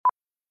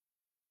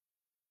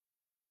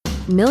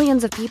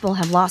Millions of people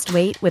have lost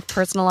weight with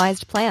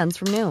personalized plans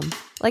from Noom.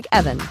 Like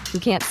Evan, who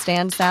can't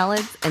stand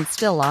salads and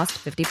still lost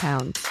 50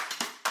 pounds.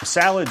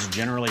 Salads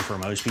generally for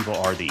most people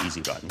are the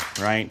easy button,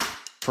 right?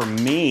 For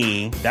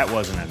me, that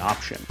wasn't an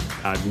option.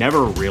 I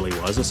never really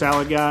was a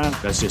salad guy.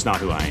 That's just not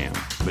who I am.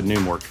 But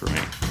Noom worked for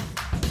me.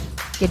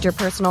 Get your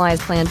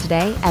personalized plan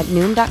today at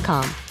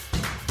Noom.com.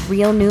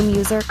 Real Noom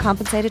user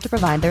compensated to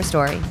provide their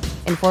story.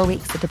 In 4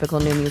 weeks, the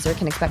typical Noom user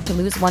can expect to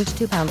lose 1 to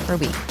 2 pounds per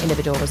week.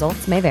 Individual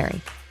results may vary.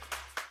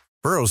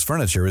 Burrow's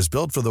furniture is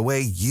built for the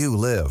way you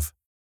live.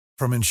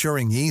 From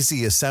ensuring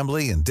easy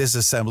assembly and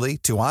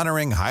disassembly to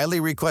honoring highly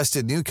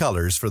requested new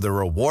colors for their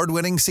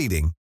award-winning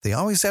seating, they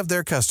always have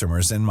their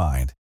customers in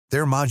mind.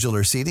 Their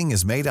modular seating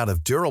is made out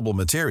of durable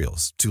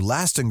materials to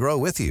last and grow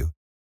with you.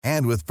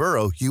 And with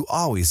Burrow, you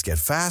always get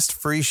fast,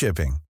 free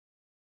shipping.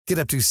 Get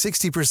up to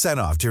 60%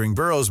 off during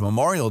Burrow's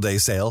Memorial Day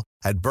sale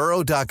at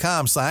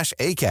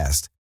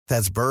burrow.com/ACAST.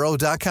 That's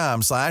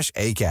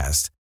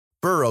burrow.com/ACAST.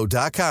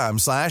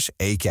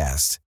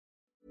 burrow.com/ACAST.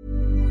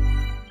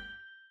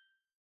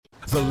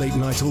 The Late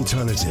Night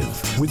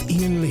Alternative with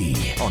Iain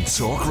Lee on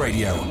Talk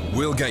Radio.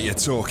 We'll get you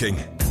talking.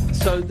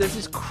 So there's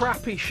this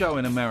crappy show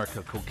in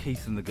America called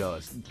Keith and the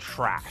Girls.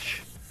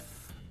 Trash.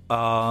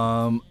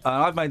 And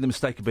I've made the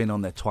mistake of being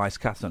on there twice.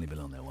 Kath's only been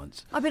on there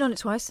once. I've been on it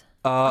twice.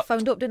 I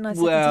phoned up, didn't I?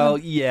 Well,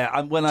 yeah.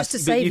 When Just to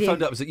but save you you.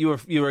 phoned up, you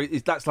were.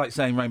 That's like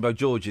saying Rainbow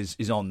George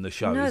is on the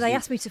show. No, they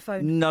asked me to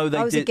phone. No, they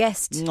I was did. a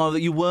guest. No,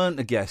 that you weren't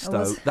a guest I though.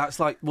 was. That's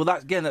like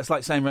that's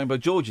like saying Rainbow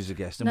George is a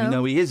guest, and we No.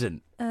 know he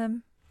isn't.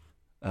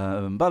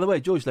 Um, By the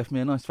way, George left me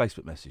a nice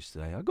Facebook message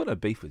today. I've got no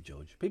beef with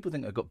George. People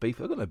think I've got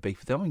beef. I've got no beef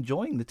with him. I'm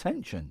enjoying the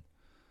tension.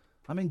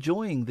 I'm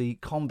enjoying the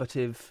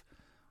combative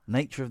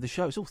nature of the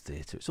show. It's all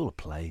theatre. It's all a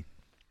play.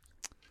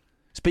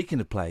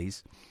 Speaking of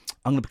plays,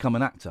 I'm going to become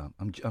an actor.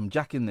 I'm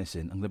jacking this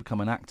in. I'm going to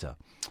become an actor.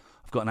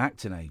 I've got an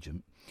acting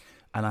agent,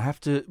 and I have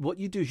to. What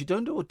you do is you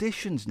don't do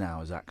auditions now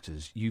as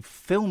actors. You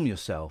film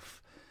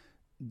yourself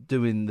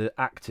doing the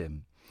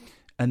acting,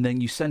 and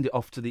then you send it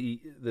off to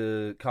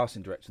the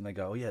casting director, and they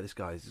go, "Oh yeah, this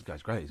guy's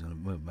great. He's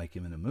going to make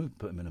him in a movie,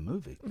 put him in a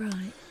movie."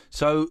 right.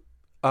 So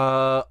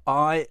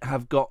I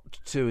have got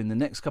to, in the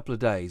next couple of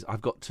days,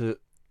 I've got to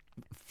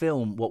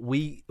film what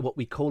we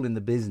call in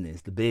the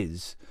business, the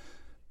biz,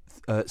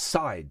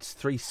 sides,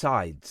 3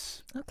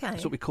 sides. Okay.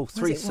 That's what we call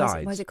 3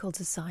 sides. Why is it called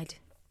a side?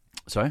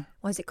 Sorry?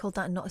 Why is it called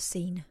that and not a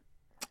scene?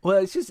 Well,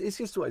 it's just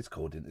what it's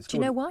called. Do you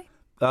know why?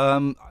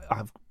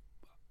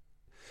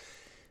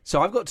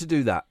 So I've got to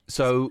do that.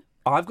 So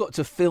I've got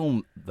to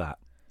film that.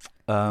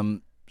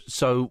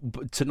 So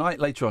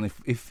tonight, later on,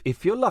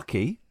 if you're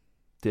lucky,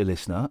 dear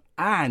listener,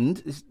 and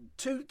there's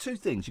two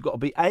things. You've got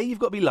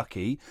to be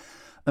lucky,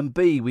 and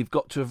B, we've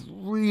got to have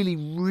really,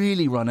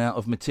 really run out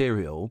of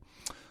material.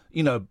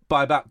 You know,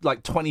 by about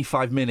like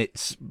 25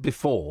 minutes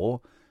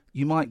before,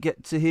 you might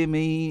get to hear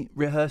me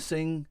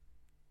rehearsing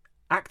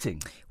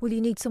acting. Well,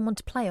 you need someone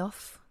to play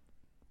off.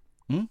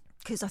 Hmm?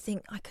 Because I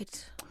think I could.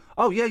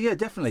 Oh yeah,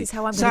 definitely. This is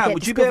how I'm Sam, gonna get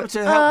would you be able to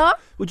discovered. help?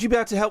 Would you be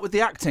able to help with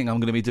the acting I'm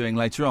going to be doing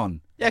later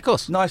on? Yeah, of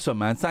course. Nice one,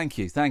 man. Thank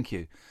you.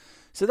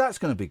 So that's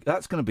going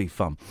to be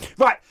fun,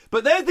 right?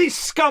 But they're these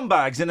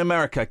scumbags in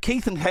America,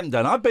 Keith and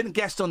Hemden. I've been a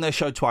guest on their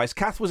show twice.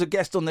 Kath was a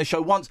guest on their show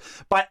once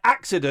by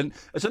accident.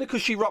 It's only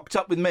because she rocked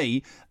up with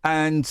me,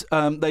 and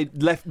they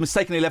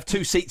mistakenly left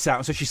 2 seats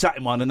out, so she sat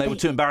in one, and they were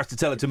too embarrassed to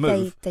tell her to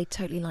move. They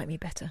totally like me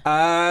better.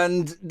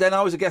 And then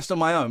I was a guest on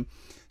my own,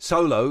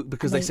 solo,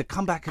 because they said,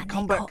 "Come back." And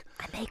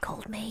they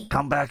called me.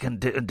 Come back and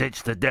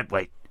ditch the dead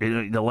weight.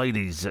 The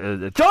ladies.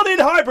 Johnny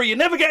and Highbury, you're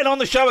never getting on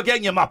the show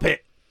again, you muppet.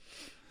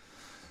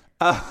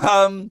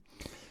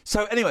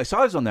 So anyway, so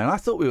I was on there, and I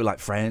thought we were like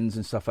friends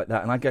and stuff like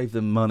that, and I gave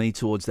them money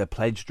towards their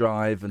pledge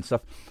drive and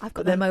stuff. I've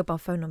got their mobile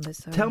phone numbers.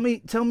 So. Tell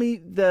me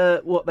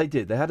what they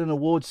did. They had an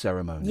award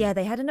ceremony. Yeah,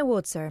 they had an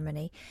award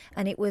ceremony,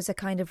 and it was a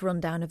kind of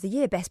rundown of the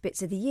year, best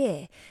bits of the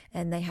year,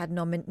 and they had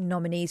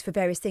nominees for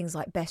various things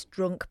like best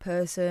drunk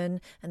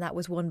person, and that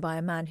was won by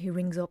a man who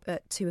rings up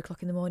at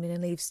 2:00 in the morning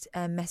and leaves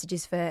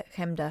messages for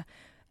Hemda.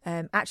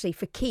 Actually,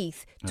 for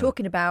Keith,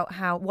 talking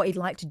about what he'd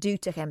like to do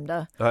to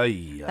Hemda.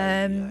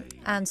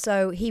 And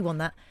so he won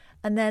that.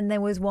 And then there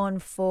was one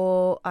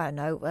for, I don't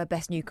know,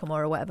 Best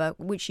Newcomer or whatever,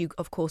 which you,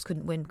 of course,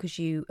 couldn't win because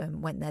you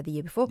went there the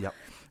year before. Yep.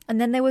 And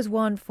then there was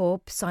one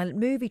for Silent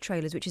Movie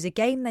Trailers, which is a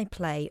game they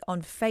play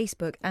on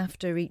Facebook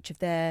after each of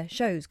their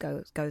shows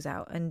goes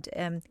out. And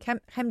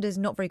Hemda's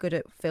not very good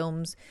at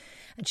films,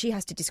 and she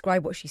has to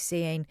describe what she's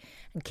seeing.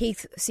 And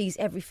Keith sees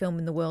every film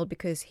in the world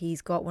because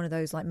he's got one of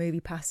those like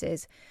movie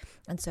passes.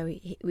 And so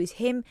it was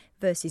him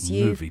versus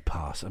you. Movie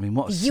pass. I mean,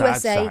 what a the sad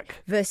USA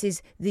sack.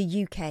 versus the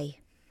UK.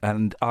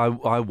 And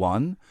I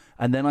won,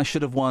 and then I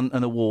should have won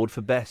an award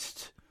for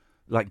best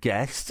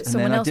guest. But and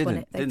someone then else I won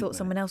didn't, it. They thought they?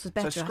 someone else was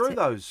better So at screw it.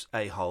 those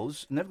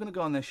a-holes. Never going to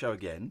go on their show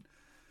again.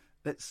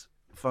 Let's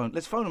phone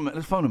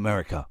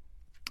America.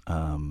 Okay,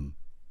 all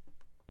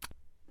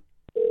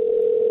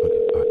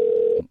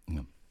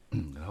right.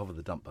 Hover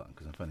the dump button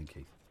because I'm phoning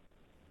Keith.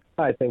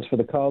 Hi, thanks for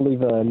the call.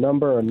 Leave a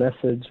number or a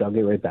message. I'll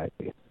get right back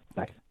to you.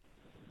 Bye.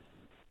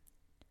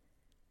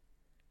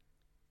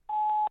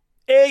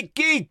 Hey,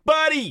 Keith,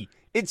 buddy.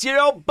 It's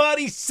your old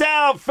buddy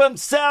Sal from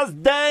Sal's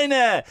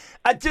Diner.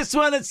 I just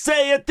want to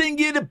say I think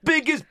you're the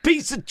biggest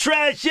piece of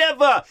trash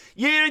ever.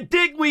 You're a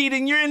dickweed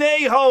and you're an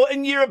a-hole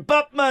and you're a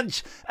butt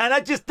munch. And I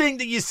just think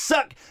that you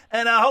suck.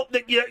 And I hope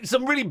that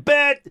some really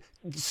bad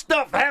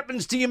stuff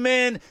happens to you,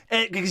 man.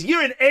 Because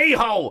you're an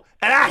a-hole.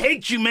 And I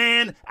hate you,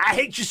 man. I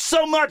hate you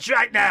so much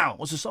right now.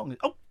 What's the song?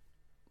 Oh,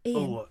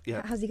 Ian,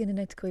 yeah. how's he going to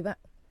know to call you back?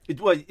 He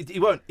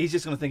won't. He's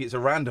just going to think it's a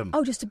random.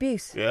 Oh, just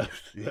abuse.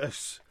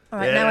 Yes. All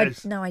right,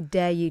 yes. now I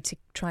dare you to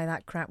try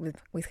that crap with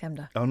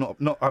Chemda.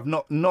 I've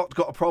not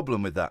got a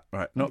problem with that.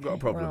 Right, not got a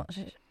problem.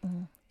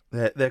 Well,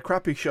 Their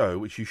crappy show,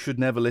 which you should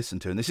never listen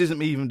to, and this isn't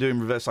me even doing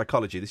reverse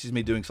psychology. This is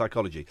me doing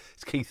psychology.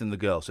 It's Keith and the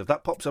Girl. So if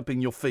that pops up in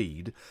your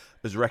feed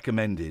as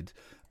recommended,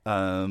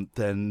 then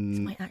it's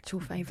my actual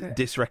favourite.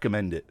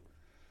 Disrecommend it.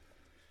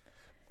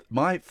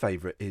 My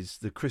favourite is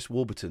the Chris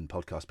Warburton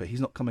podcast, but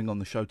he's not coming on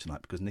the show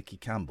tonight because Nikki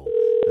Campbell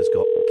has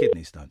got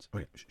kidney stones.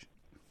 Okay.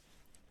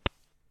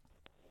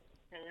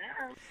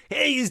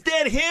 Hey, is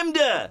that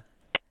Hemda?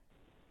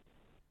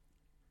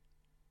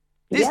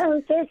 Yeah,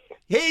 who's this?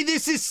 Hey,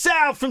 this is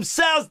Sal from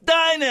Sal's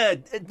Diner,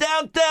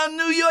 downtown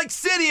New York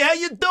City. How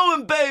you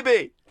doing,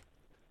 baby?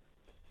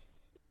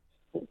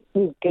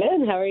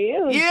 Good, how are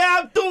you?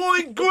 Yeah, I'm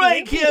doing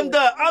great,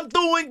 Hemda. I'm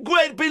doing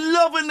great. Been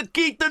loving the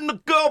Keith and the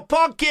Girl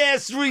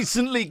podcast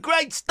recently.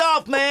 Great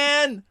stuff,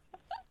 man.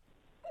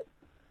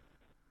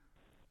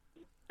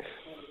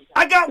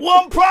 I got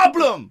one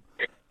problem.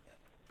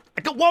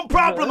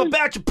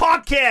 About your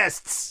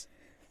podcasts.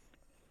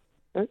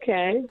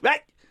 Okay.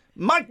 Right?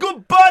 My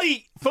good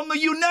buddy from the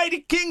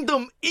United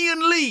Kingdom,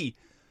 Iain Lee,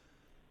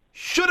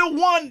 should have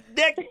won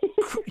that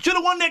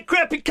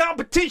crappy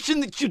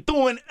competition that you're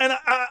doing, and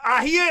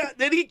I hear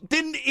that he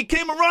didn't. He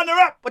came a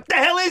runner-up. What the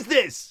hell is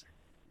this?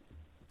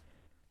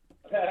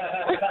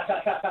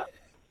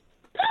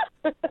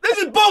 This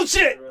is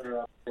bullshit.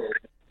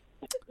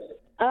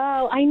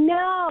 Oh, I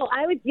know.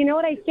 You know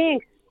what I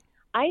think?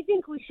 I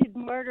think we should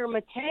murder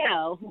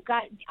Mateo, who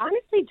got,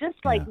 honestly, just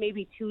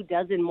maybe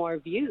 24 more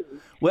views.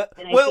 Well,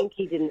 and I think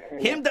he didn't earn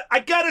it. I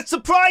got a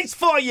surprise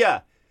for you.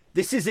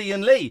 This is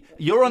Iain Lee.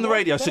 You're on the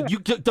radio, sure.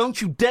 so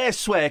don't you dare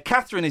swear.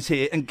 Catherine is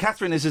here, and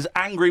Catherine is as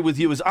angry with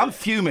you as I'm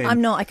fuming.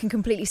 I'm not. I can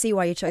completely see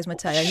why you chose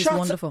Mateo. He's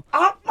wonderful.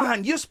 Shut up,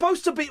 man. You're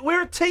supposed to be...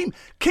 We're a team.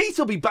 Keith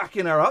will be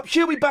backing her up.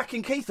 She'll be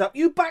backing Keith up.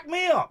 You back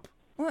me up.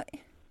 What?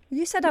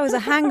 You said I was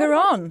a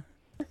hanger-on.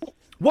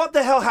 What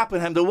the hell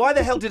happened, Hemda? Why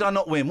the hell did I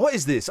not win? What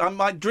is this?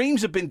 My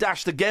dreams have been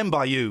dashed again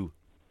by you.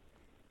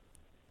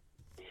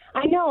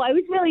 I know. I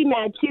was really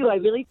mad, too. I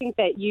really think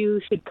that you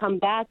should come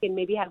back and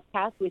maybe have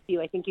Cass with you.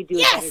 I think you do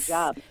a better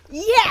job.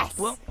 Yes!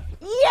 Well,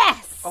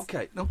 yes!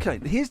 Okay.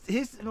 Here's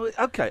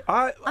okay.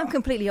 I'm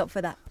completely up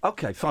for that.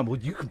 Okay, fine. Well,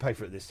 you can pay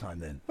for it this time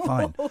then.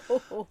 Fine.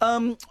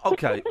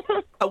 Okay.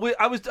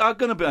 I'm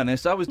gonna be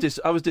honest. I was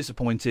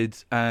disappointed,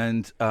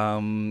 and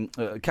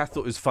Kath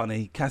thought it was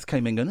funny. Kath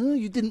came in going, "Oh,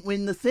 you didn't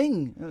win the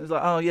thing." And I was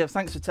like, "Oh yeah,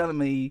 thanks for telling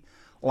me."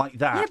 Like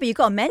that. Yeah, but you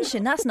got to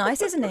mention. That's nice,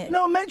 isn't it?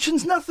 No,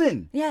 mentions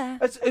nothing. Yeah.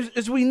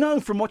 As we know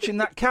from watching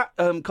that cat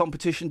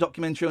competition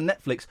documentary on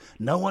Netflix,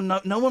 no one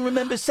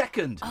remembers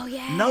second. Oh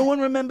yeah. No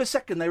one remembers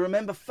second. They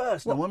remember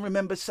first. No one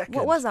remembers second.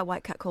 What was that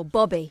white cat called?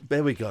 Bobby.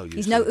 There we go.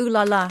 He's no ooh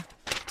la la.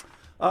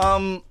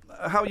 How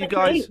are you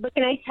guys? But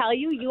can I tell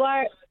you, you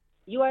are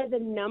the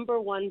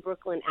 #1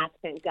 Brooklyn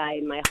accent guy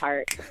in my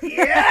heart.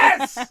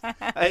 Yes.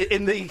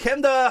 In the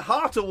Hemda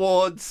Heart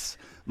Awards.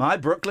 My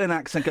Brooklyn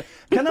accent.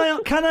 Can I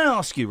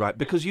ask you, right?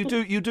 Because you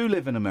do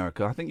live in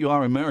America. I think you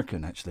are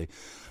American, actually.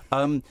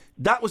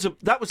 That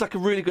was like a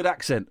really good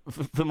accent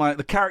for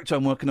the character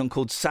I'm working on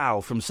called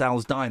Sal from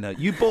Sal's Diner.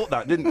 You bought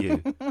that, didn't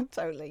you?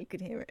 Totally, you could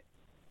hear it.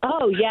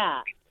 Oh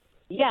yeah.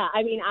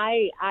 I mean,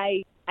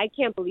 I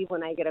can't believe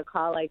when I get a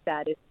call like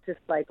that. It's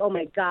just like, oh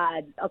my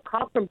God, a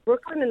call from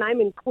Brooklyn and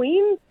I'm in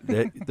Queens.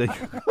 Is this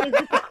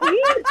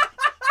Queens?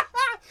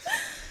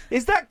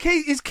 Is that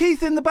Keith? Is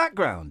Keith in the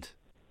background?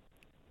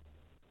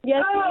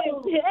 Yes,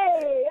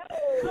 hey.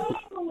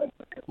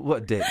 What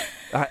a dick.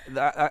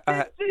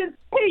 This is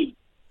Keith.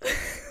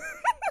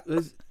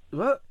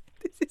 What?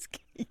 This is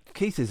Keith.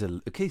 Keith is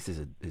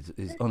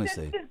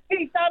honestly. This is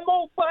Keith. I'm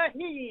over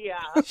here.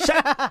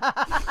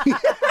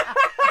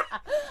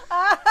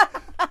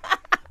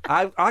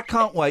 I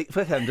can't wait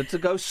for Hemda to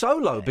go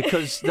solo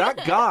because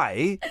that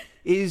guy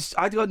is.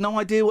 I got no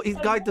idea what his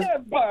guy does.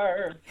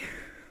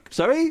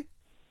 Sorry?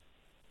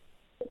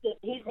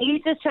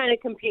 He's just trying to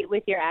compete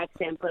with your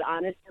accent, but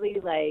honestly,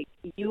 like,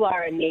 you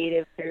are a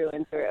native through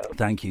and through.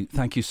 Thank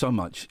you so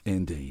much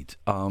indeed.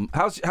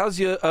 How's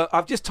your?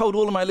 I've just told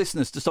all of my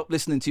listeners to stop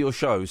listening to your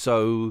show,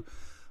 so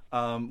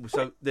there's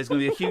going to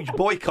be a huge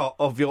boycott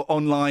of your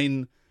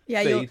online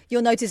Yeah,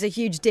 you'll notice a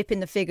huge dip in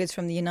the figures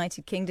from the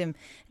United Kingdom,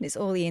 and it's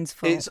all Ian's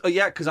fault.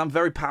 Because I'm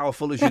very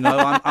powerful, as you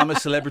know. I'm a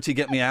celebrity.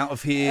 Get me out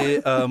of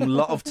here. A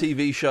lot of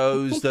TV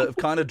shows that have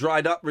kind of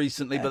dried up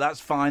recently, but that's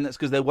fine. That's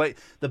because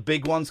the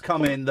big one's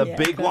coming. The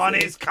big one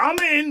is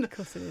coming. Of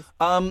course it is.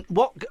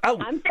 What? Oh.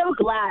 I'm so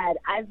glad.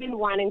 I've been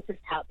wanting to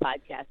stop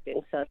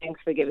podcasting, so thanks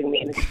for giving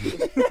me an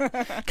excuse.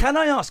 Can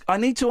I ask? I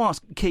need to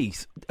ask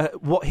Keith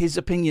what his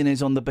opinion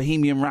is on the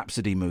Bohemian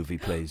Rhapsody movie,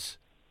 please.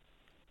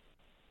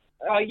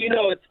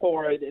 It's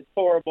horrid. It's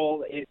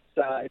horrible. It's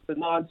a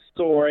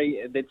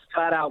non-story. It's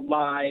flat out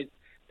lies.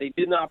 They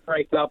did not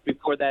break up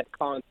before that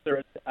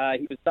concert.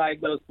 He was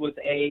diagnosed with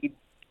AIDS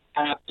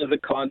after the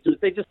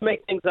concert. They just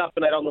make things up,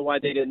 and I don't know why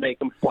they didn't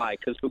make him fly,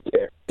 because who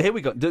cares? Here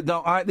we go.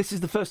 No, this is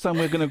the first time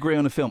we're going to agree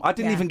on a film. I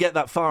didn't even get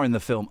that far in the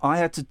film. I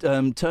had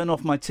to turn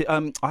off my...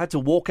 I had to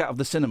walk out of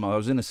the cinema. I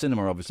was in a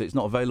cinema, obviously. It's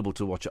not available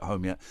to watch at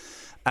home yet.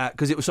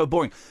 Because it was so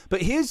boring.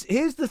 But here's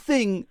the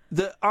thing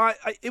that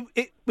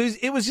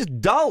it was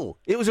just dull.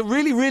 It was a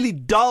really, really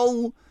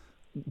dull,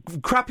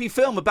 crappy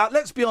film about,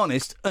 let's be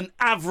honest, an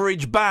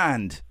average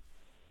band.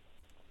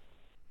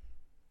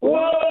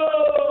 Whoa!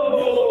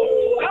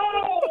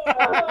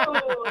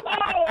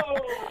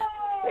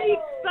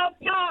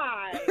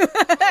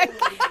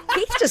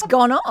 Keith's just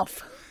gone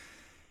off.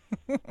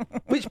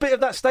 Which bit of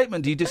that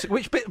statement do you disagree?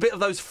 Which bit of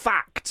those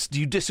facts do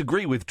you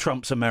disagree with,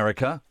 Trump's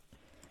America?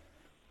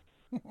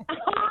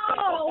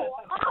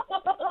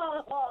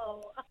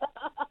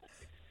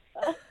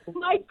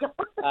 My God.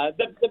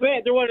 The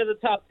band, they're one of the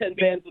top 10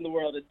 bands in the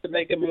world. It's to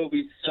make a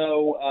movie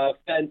so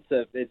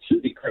offensive, it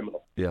should be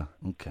criminal. Yeah,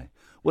 okay.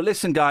 Well,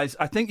 listen, guys,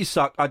 I think you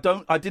suck. I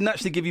didn't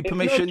actually give you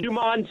permission. It's no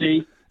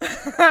Jumanji.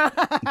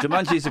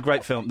 Jumanji is a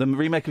great film. The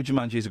remake of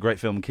Jumanji is a great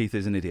film, and Keith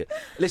is an idiot.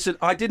 Listen,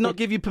 I did not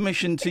give you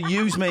permission to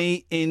use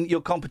me in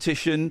your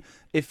competition.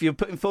 If you're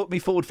putting me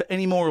forward for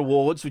any more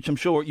awards, which I'm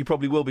sure you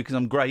probably will because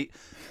I'm great,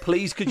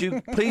 please could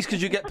you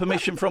get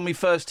permission from me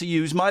first to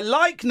use my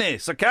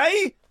likeness,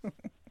 okay?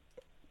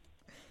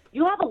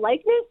 You have a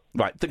likeness?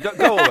 Right,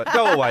 go away.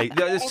 Go away.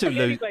 There's two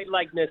losers.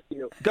 Likeness to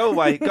you. Go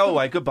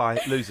away. Goodbye,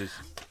 losers.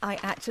 I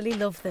actually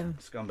love them.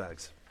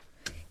 Scumbags.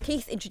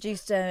 Keith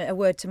introduced a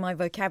word to my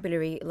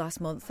vocabulary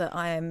last month that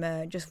I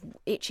am just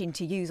itching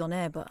to use on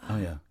air, but... Oh,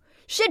 yeah.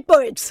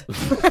 Shitbirds!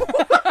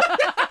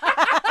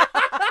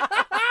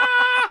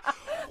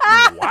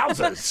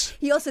 Wowzers!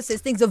 He also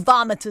says things are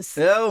vomitous.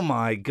 Oh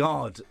my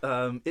God!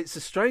 It's a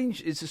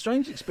strange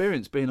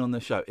experience being on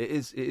this show. It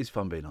is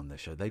fun being on this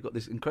show. They've got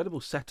this incredible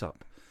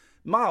setup,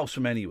 miles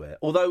from anywhere.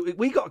 Although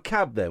we got a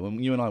cab there when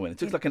you and I went. It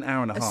took like an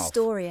hour and a half.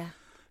 Astoria.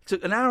 It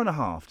took an hour and a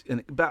half, and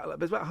it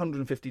was about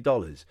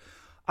 $150.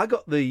 I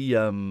got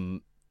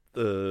the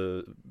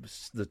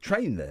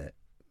train there.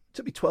 It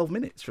took me 12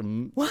 minutes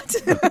from... What?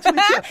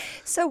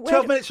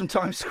 12 minutes from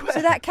Times Square.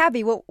 So that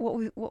cabbie, what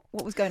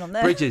was going on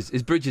there? Bridges.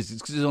 It's because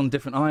it's on a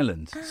different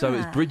island. So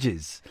it's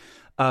Bridges.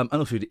 And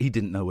also he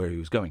didn't know where he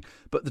was going.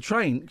 But the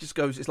train just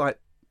goes, it's like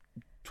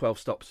 12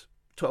 stops.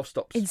 12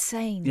 stops.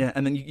 Insane. Yeah,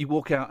 and then you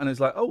walk out and it's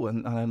like, oh,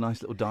 and a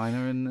nice little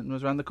diner and it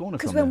was around the corner.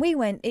 Because when we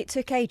went, it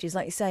took ages,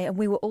 like you say, and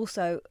we were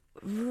also...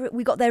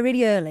 we got there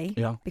really early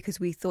because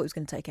we thought it was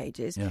going to take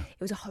ages. Yeah. It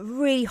was a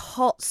really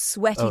hot,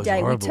 sweaty day.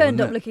 Horrible, we turned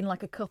up looking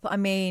like a couple. I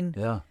mean,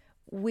 yeah.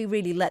 We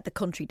really let the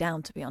country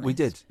down, to be honest.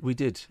 We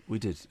did.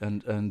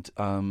 And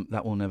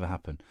that will never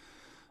happen.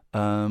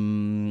 I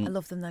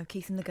love them, though,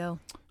 Keith and the girl.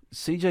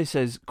 CJ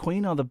says,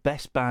 Queen are the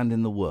best band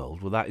in the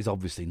world. Well, that is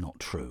obviously not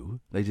true.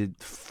 They did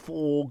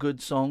 4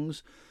 good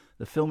songs.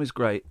 The film is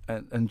great.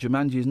 And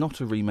Jumanji is not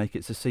a remake,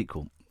 it's a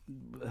sequel.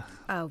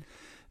 Oh.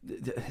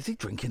 Is he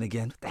drinking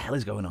again? What the hell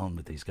is going on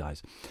with these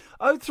guys?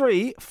 we'll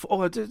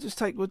just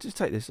take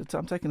this.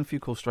 I'm taking a few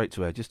calls straight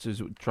to air just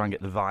to try and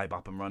get the vibe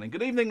up and running.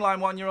 Good evening,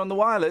 line 1. You're on the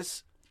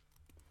wireless.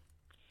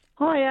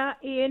 Hiya,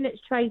 Ian. It's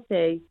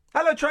Tracy.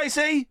 Hello,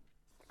 Tracy.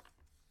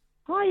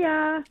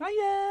 Hiya.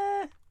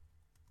 Hiya.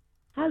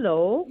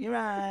 Hello. You're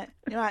right,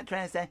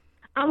 Tracy.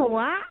 I'm all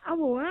right.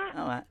 All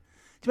right.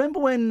 Do you remember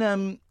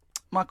when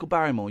Michael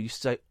Barrymore used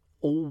to say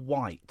all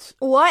white?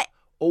 What?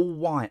 All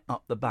white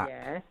up the back.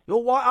 Yeah. You're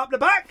white up the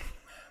back?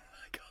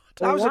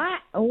 Oh my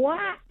God. All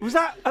white. Was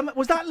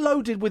that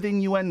loaded with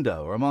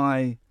innuendo, or am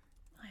I...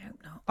 I hope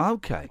not.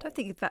 Okay. I don't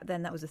think back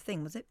then that was a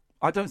thing, was it?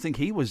 I don't think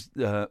he was...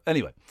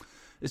 Anyway,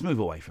 let's move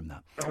away from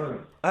that.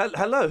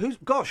 Hello, who's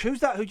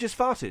that who just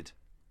farted?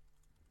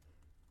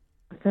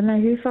 I don't know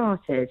who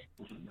farted.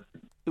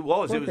 It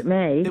was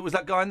me. It was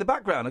that guy in the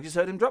background. I just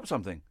heard him drop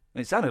something.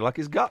 And it sounded like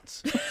his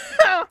guts.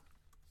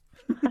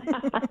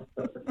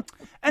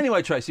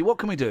 Anyway, Tracy, what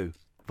can we do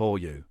for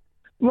you?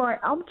 Right,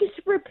 I'm just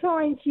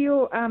replying to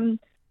your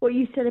what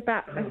you said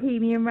about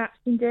Bohemian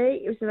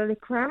Rhapsody. It was a load of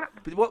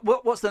crap.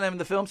 What's the name of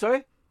the film,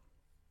 sorry?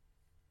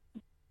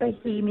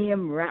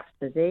 Bohemian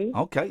Rhapsody.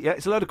 Okay, yeah,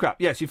 it's a load of crap.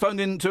 Yes, you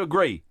phoned in to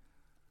agree.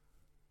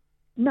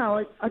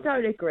 No, I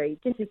don't agree.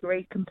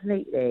 Disagree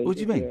completely. What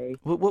do you mean?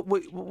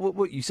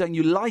 What you saying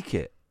you like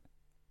it?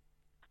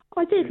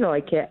 I did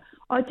like it.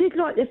 I did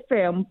like the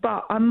film,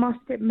 but I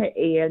must admit,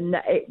 Ian,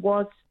 that it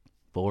was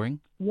boring.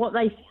 What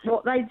they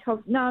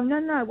told. No,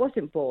 it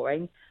wasn't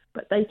boring.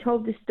 but they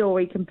told the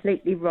story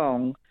completely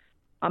wrong.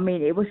 I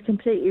mean, it was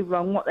completely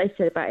wrong what they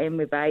said about him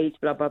with AIDS,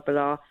 blah, blah,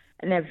 blah,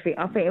 and everything.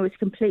 I think it was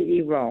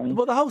completely wrong.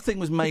 Well, the whole thing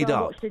was made up.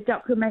 I watched a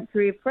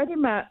documentary of Freddie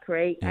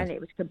Mercury, and it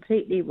was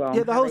completely wrong.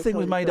 Yeah, the whole thing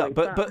was made up.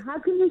 But how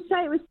can you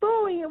say it was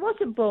boring? It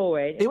wasn't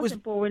boring. It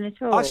wasn't boring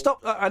at all. I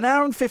stopped an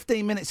hour and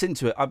 15 minutes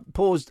into it. I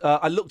paused.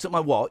 I looked at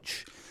my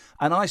watch,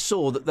 and I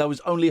saw that there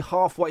was only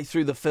halfway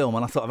through the film,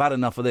 and I thought, I've had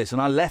enough of this.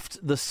 And I left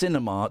the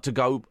cinema to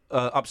go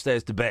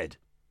upstairs to bed.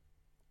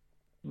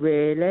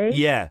 Really?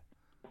 Yeah.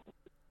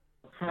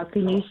 How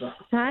can you say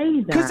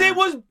that? Because it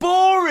was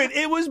boring.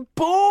 It was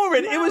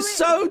boring. No, it was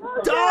so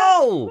wasn't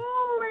dull.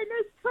 Boring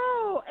at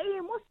all.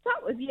 Ian, what's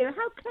up with you?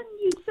 How can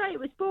you say it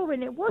was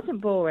boring? It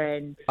wasn't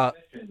boring. He's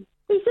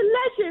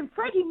a legend.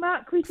 Freddie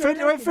Mercury's a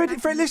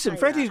legend. Listen,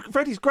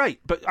 Freddie's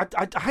great, but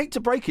I hate to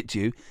break it to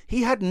you,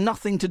 he had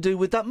nothing to do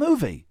with that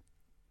movie.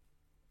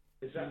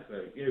 Exactly.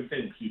 You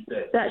think he's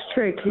dead. That's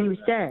true, because he was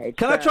dead.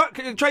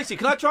 Tracy,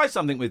 can I try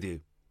something with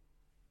you?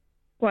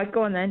 Right,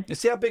 go on then. You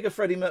see how big a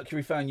Freddie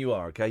Mercury fan you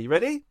are, okay? You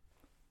ready?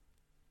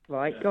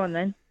 Right, go on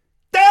then.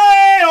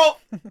 Deo!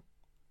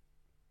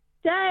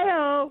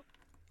 Deo!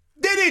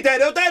 Diddy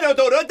Deo Deo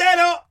Deo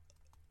Deo!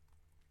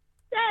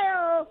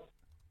 Deo!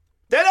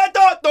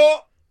 Deo!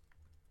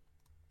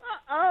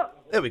 Uh-oh.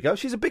 There we go.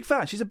 She's a big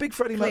fan. She's a big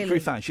Freddie Mercury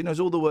fan. She knows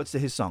all the words to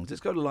his songs.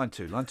 Let's go to line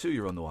 2. Line 2,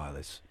 you're on the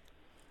wireless.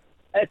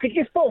 Could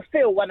you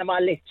fulfil one of my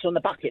lists on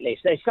the bucket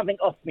list? There's something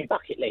off my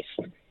bucket list.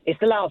 It's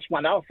the last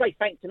one. I'll say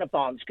thanks in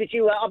advance. Could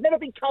you? I've never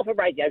been cut off a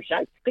radio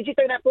show. Could you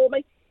do that for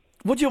me?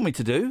 What do you want me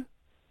to do?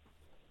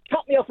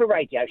 Cut me off a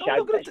radio show.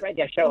 I'm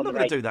not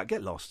going to do that.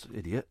 Get lost,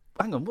 idiot.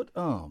 Hang on. What?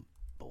 Oh,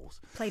 balls.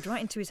 Played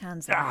right into his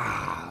hands.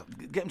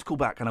 Get him to call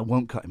back and I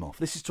won't cut him off.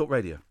 This is Talk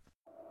Radio.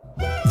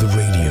 The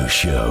radio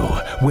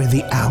show where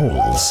the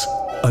owls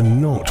are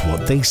not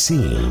what they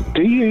seem.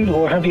 Do you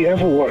or have you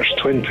ever watched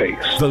Twin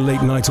Peaks? The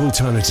Late Night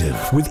Alternative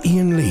with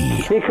Iain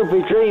Lee. We could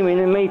be dreaming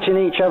and meeting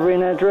each other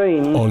in our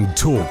dreams. On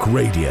Talk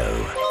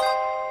Radio.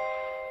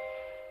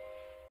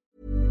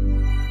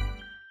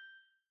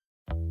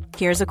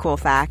 Here's a cool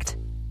fact.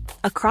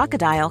 A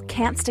crocodile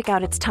can't stick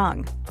out its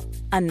tongue.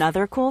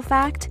 Another cool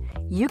fact,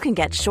 you can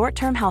get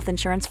short-term health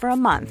insurance for a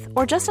month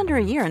or just under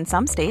a year in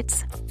some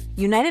states.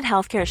 United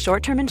Healthcare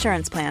short-term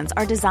insurance plans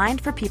are designed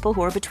for people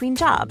who are between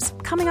jobs,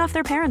 coming off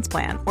their parents'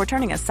 plan, or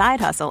turning a side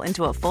hustle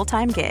into a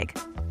full-time gig.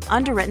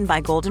 Underwritten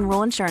by Golden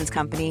Rule Insurance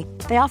Company,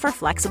 they offer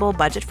flexible,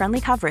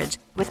 budget-friendly coverage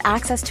with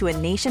access to a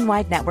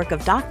nationwide network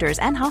of doctors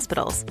and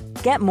hospitals.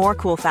 Get more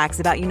cool facts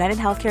about United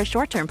Healthcare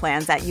short-term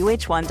plans at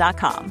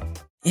uh1.com.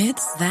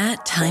 It's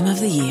that time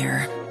of the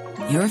year.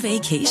 Your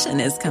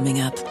vacation is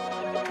coming up.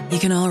 You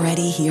can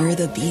already hear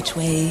the beach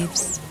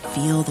waves,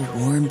 feel the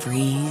warm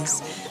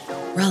breeze,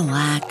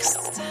 relax,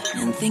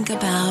 and think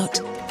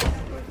about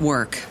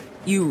work.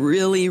 You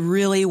really,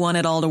 really want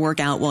it all to work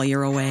out while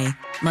you're away.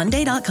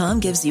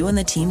 Monday.com gives you and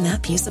the team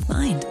that peace of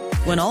mind.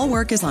 When all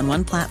work is on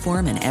one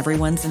platform and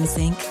everyone's in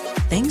sync,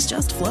 things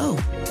just flow.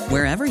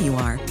 Wherever you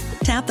are,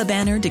 tap the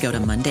banner to go to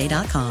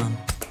Monday.com.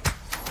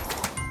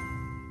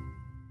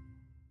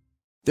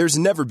 There's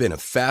never been a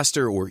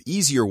faster or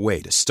easier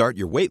way to start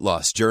your weight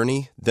loss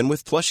journey than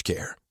with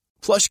PlushCare.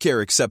 PlushCare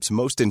accepts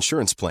most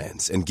insurance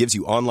plans and gives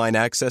you online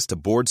access to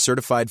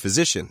board-certified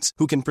physicians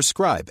who can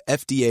prescribe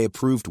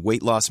FDA-approved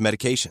weight loss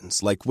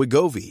medications like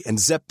Wegovy and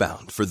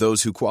Zepbound for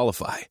those who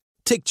qualify.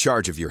 Take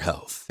charge of your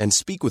health and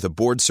speak with a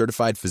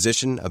board-certified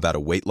physician about a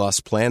weight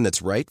loss plan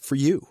that's right for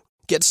you.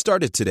 Get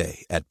started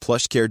today at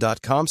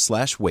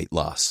plushcare.com/weight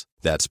loss.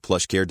 That's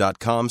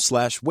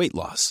plushcare.com/weight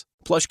loss.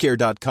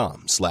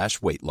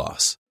 plushcare.com/weight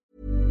loss.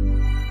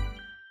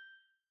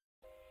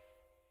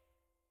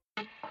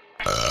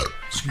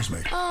 Excuse me.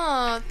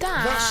 Oh,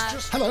 Dad.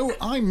 Hello,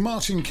 I'm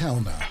Martin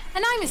Kellner.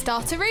 And I'm his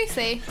daughter,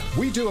 Ruthie.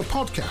 We do a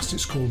podcast.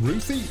 It's called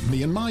Ruthie,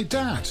 Me and My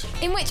Dad.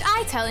 In which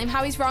I tell him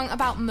how he's wrong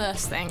about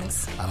most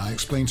things. And I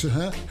explain to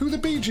her who the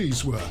Bee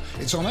Gees were.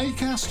 It's on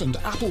Acast and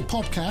Apple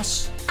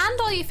Podcasts. And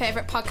all your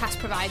favourite podcast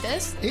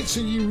providers. It's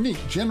a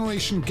unique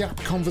generation gap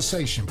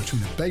conversation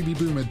between a baby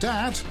boomer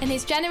dad and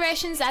his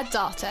Generation Z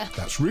daughter.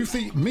 That's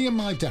Ruthie, Me and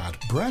My Dad.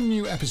 Brand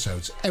new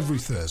episodes every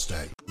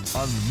Thursday.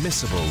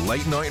 Unmissable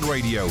late night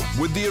radio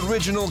with the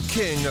original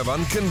king of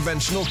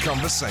unconventional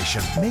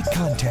conversation. Make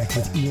contact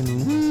with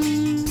Iain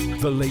Lee.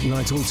 The Late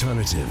Night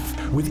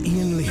Alternative with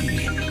Iain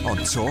Lee on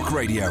Talk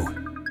Radio.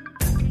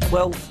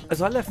 Well,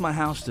 as I left my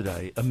house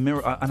today, and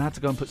I had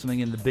to go and put something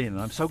in the bin,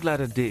 and I'm so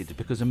glad I did,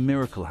 because a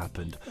miracle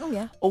happened. Oh,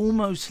 yeah.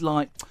 Almost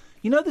like,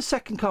 you know, the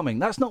second coming,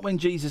 that's not when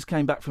Jesus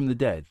came back from the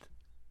dead,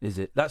 is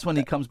it? That's when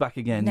he comes back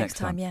again next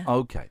time. Yeah.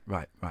 Okay,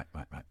 right. By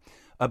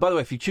the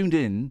way, if you tuned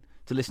in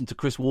to listen to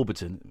Chris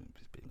Warburton,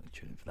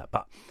 tune in for that,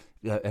 but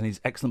and his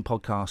excellent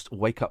podcast,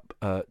 Wake Up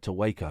to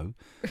Waco.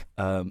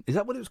 Is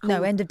that what it was called?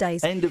 No, End of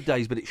Days. End of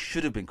Days, but it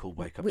should have been called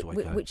Wake Up to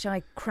Waco. Which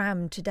I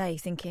crammed today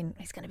thinking,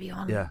 it's going to be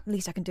on. Yeah.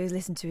 Least I can do is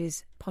listen to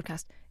his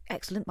podcast.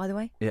 Excellent, by the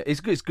way. Yeah, it's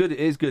good. It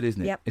is good,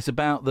 isn't it? Yep. It's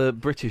about the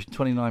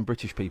 29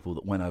 British people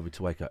that went over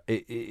to Waco.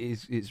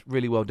 It's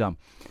really well done.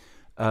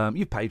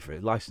 You paid for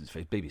it, license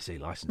fee, BBC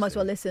license Might as fee.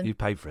 well listen. You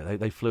paid for it.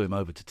 They flew him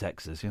over to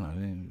Texas,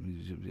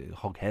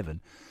 hog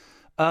heaven.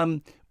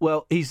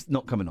 Well, he's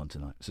not coming on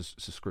tonight, so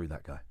screw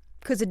that guy.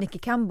 Because of Nicky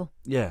Campbell.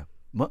 Yeah.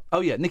 What?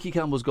 Oh, yeah, Nicky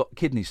Campbell's got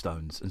kidney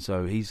stones, and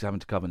so he's having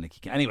to cover Nicky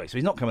Campbell. Anyway, so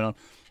he's not coming on.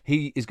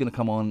 He is going to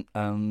come on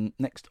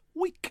next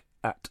week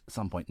at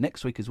some point.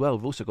 Next week as well,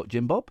 we've also got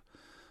Jim Bob,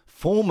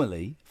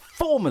 formerly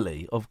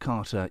of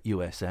Carter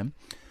USM.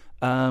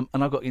 And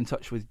I got in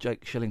touch with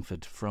Jake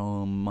Shillingford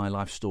from My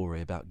Life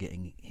Story about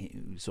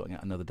sorting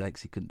out another day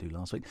because he couldn't do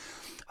last week.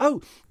 Oh,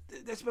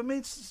 let's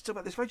talk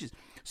about this for ages.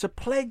 So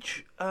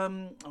pledge.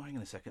 Hang on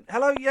a second.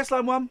 Hello, yes,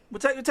 line 1. We'll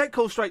take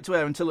calls straight to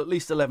air until at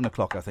least 11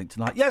 o'clock, I think,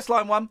 tonight. Yes,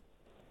 line 1.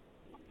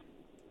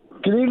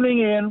 Good evening,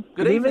 Ian.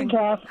 Good evening,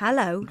 Kath.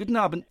 Hello. Good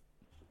Abend.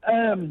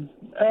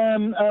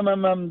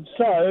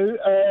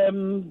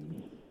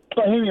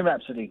 Bohemian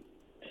Rhapsody.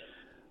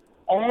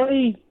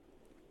 I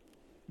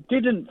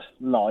didn't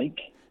like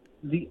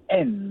the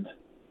end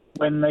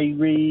when they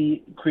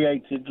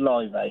recreated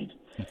Live Aid.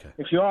 Okay.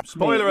 If you ask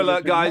spoiler me,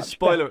 alert, guys!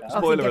 Spoiler I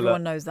think alert!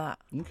 Everyone knows that.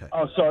 Okay.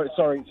 Oh,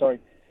 sorry.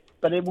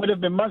 But it would have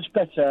been much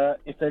better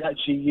if they'd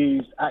actually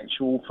used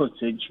actual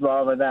footage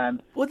rather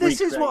than. Well, this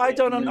is what I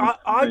don't.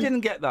 I didn't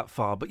get that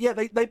far, but yeah,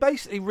 they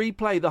basically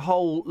replay the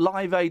whole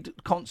Live Aid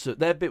concert,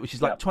 their bit, which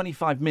is like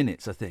 25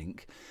 minutes, I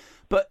think.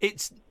 But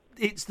it's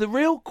the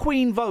real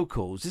Queen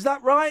vocals. Is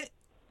that right?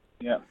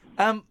 Yeah.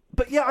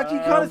 But yeah, I do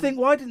kind of think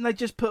why didn't they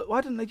just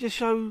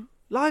show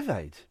Live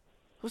Aid?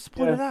 What's the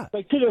point of that?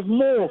 They could have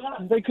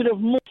morphed. They could have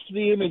morphed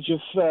the image of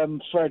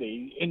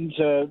Freddie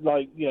into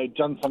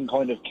done some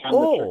kind of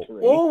camera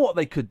trickery. Or what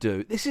they could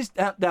do. This is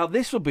now.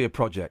 This would be a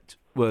project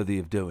worthy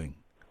of doing,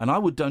 and I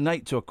would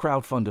donate to a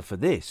crowdfunder for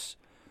this.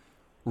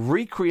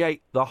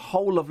 Recreate the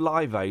whole of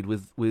Live Aid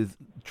with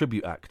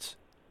tribute acts.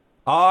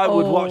 I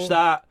would watch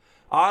that.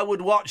 I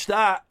would watch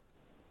that.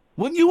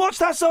 Wouldn't you watch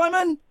that,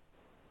 Simon?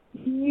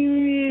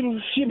 You're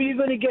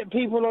going to get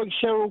people like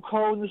Cheryl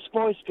Cole and the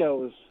Spice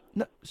Girls.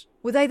 No.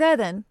 Were they there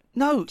then?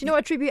 No. Do you know what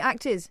a tribute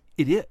act is?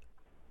 Idiot.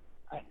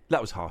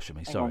 That was harsh of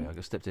me. Sorry, I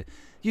got stepped in.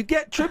 You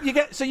get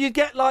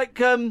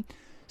like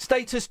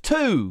Status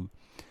 2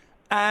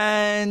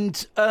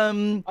 and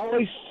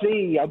I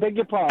see. I beg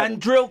your pardon. And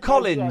Drill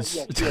Collins.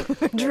 Yes.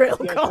 Drill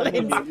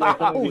Collins.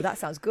 Oh, that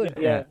sounds good.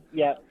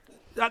 Yeah.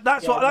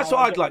 That's what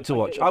I'd like to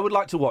watch. I would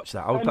like to watch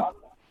that.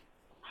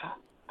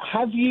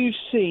 Have you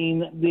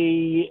seen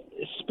the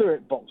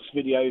Spirit Box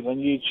videos on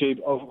YouTube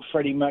of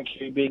Freddie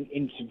Mercury being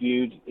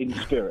interviewed in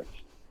spirit?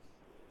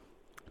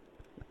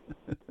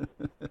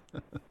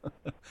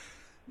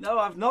 No,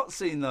 I've not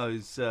seen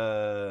those.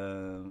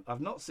 I've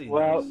not seen those.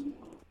 Well,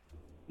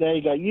 there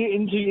you go. You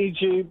into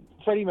YouTube,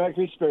 Freddie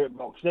Mercury Spirit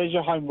Box. There's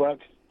your homework.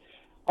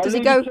 Does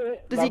he go?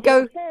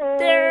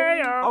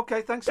 There?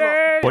 Okay, thanks a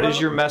lot. What is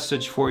your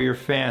message for your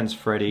fans,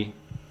 Freddie?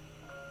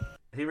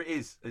 Here it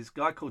is. This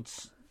guy called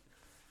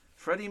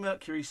Freddie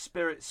Mercury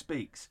Spirit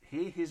Speaks.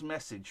 Hear his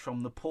message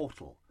from the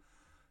portal.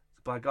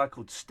 It's by a guy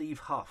called Steve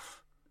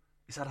Huff.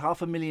 It's had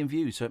 500,000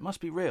 views, so it must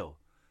be real.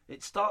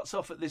 It starts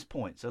off at this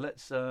point, so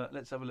let's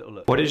have a little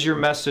look. What is your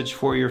message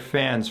for your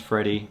fans,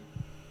 Freddie?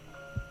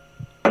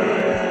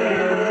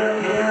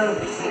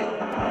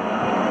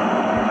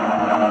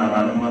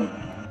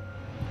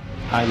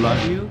 I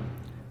love you.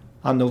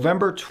 On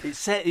November... It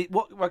said... it's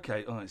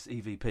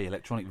EVP,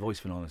 electronic voice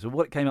phenomenon. So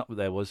what it came up with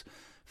there was,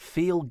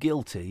 feel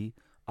guilty,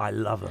 I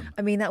love them.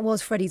 I mean, that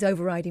was Freddie's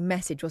overriding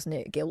message, wasn't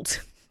it?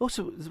 Guilt.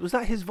 Also, was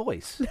that his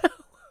voice? No.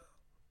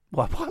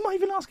 Why am I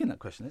even asking that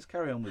question? Let's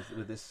carry on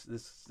with this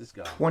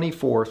guy.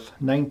 24th,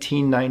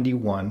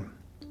 1991.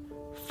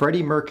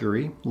 Freddie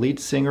Mercury, lead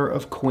singer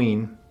of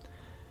Queen,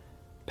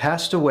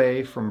 passed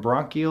away from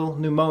bronchial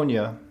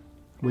pneumonia,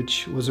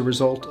 which was a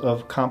result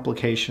of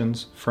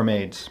complications from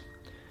AIDS.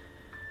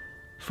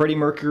 Freddie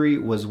Mercury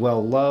was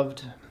well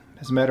loved.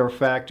 As a matter of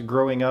fact,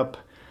 growing up,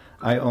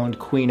 I owned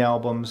Queen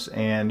albums,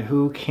 and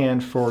who can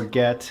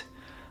forget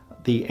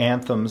the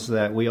anthems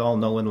that we all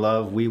know and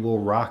love? We Will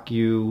Rock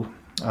You,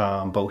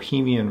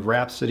 Bohemian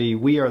Rhapsody,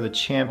 We Are the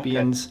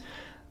Champions.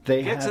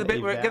 Okay. Get the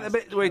bit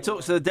where he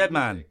talks to the dead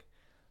man.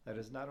 That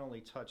has not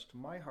only touched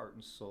my heart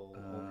and soul,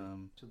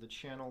 to the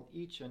channel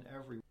each and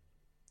every...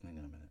 Hang on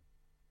a minute.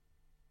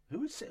 Who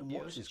would sit and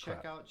watch this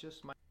crap? Check out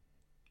just my...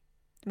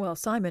 Well,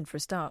 Simon, for a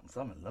start.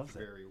 Simon loves it.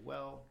 Very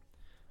well.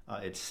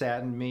 It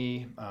saddened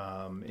me.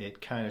 It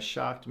kind of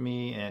shocked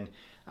me. And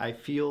I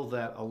feel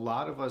that a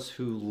lot of us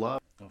who love...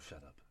 Oh,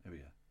 shut up. Here we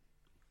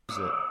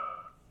go.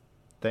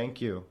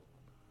 Thank you.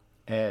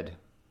 Ed,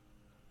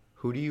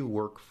 who do you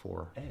work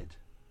for? Ed.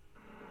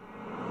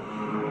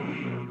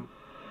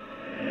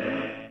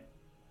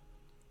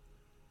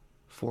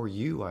 For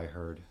you, I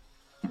heard.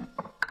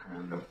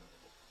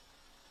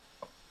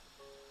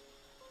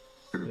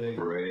 You're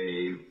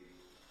brave.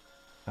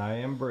 I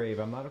am brave.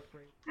 I'm not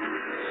afraid.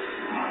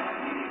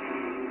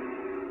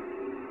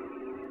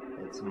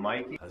 It's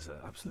Mikey. That's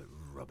absolute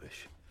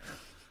rubbish.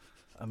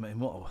 I mean,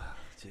 what?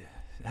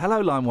 Hello,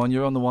 line 1.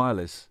 You're on the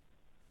wireless.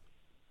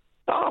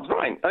 Oh,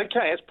 right.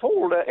 Okay, it's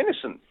Paul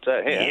Innocent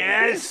here.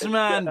 Yes,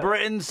 man.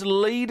 Britain's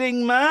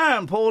leading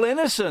man, Paul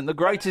Innocent, the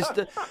greatest,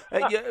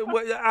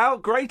 our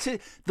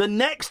greatest, the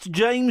next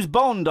James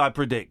Bond, I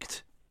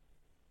predict.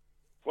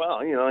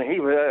 Well, you know,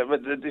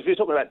 if you're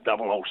talking about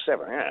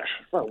 007, yes,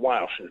 a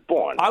while since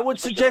born. I would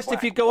suggest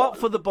if you go up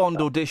for the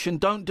Bond audition,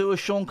 don't do a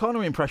Sean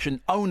Connery impression.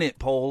 Own it,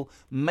 Paul.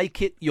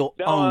 Make it your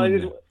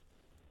own.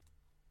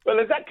 Well,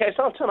 in that case,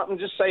 I'll turn up and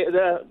just say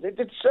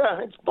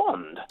it's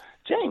Bond,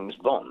 James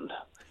Bond.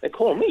 They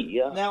call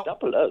me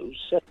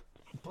 007.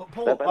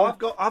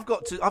 Paul,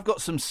 I've got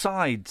some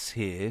sides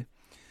here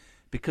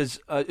because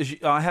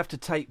I have to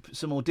tape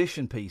some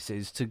audition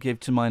pieces to give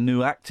to my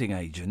new acting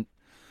agent.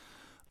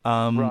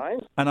 Right.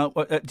 And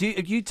do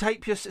you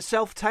tape your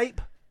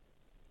self-tape?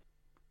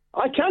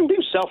 I can do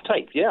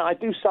self-tape. Yeah, I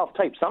do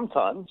self-tape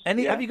sometimes.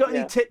 Have you got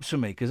any tips for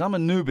me? Because I'm a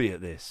newbie at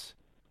this.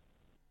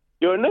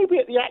 You're a newbie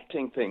at the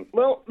acting thing.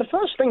 Well, the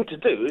first thing to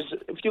do is,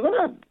 if you're going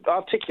to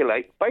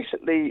articulate,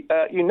 basically,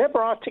 you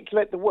never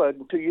articulate the word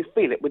until you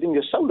feel it within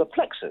your solar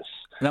plexus.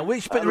 Now,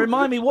 but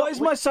remind me, what is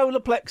my solar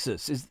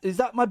plexus? Is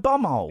that my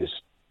bumhole?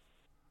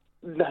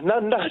 No.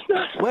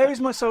 Where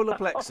is my solar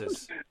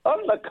plexus?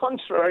 On the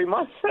contrary,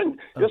 my friend,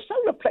 your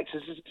solar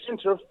plexus is the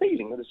centre of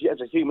feeling as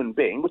a human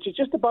being, which is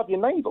just above your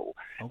navel,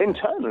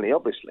 internally,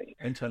 obviously.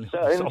 Until you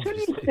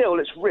feel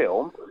it's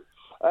real...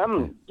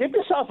 give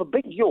yourself a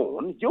big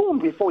yawn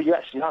before you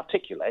actually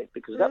articulate,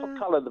 because that will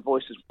colour the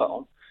voice as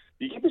well.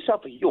 You give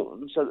yourself a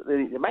yawn so that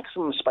the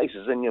maximum space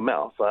is in your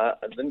mouth,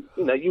 and then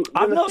you.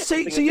 I'm not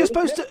seeing. So you're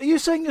supposed to. Are you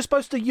saying you're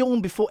supposed to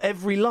yawn before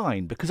every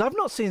line? Because I've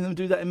not seen them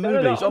do that in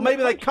movies, or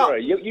maybe they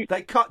cut.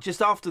 They cut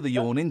just after the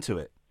yawn into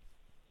it.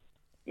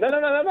 No.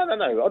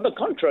 On the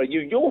contrary, you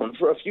yawn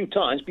for a few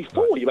times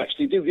before you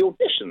actually do the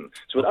audition,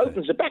 so it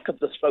opens the back of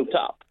the throat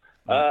up.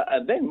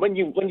 And then when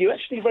you're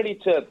actually ready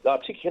to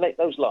articulate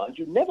those lines,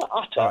 you never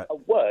utter a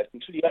word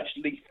until you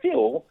actually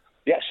feel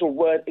the actual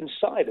word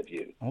inside of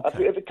you.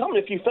 Okay.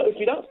 If you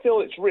don't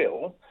feel it's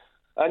real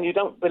and you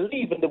don't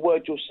believe in the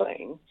word you're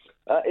saying,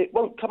 it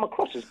won't come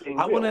across as being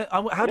real.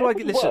 How do I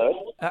get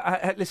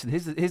listen?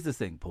 Here's the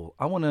thing, Paul.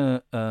 I want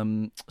to.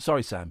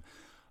 Sorry, Sam.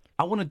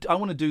 I want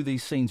to do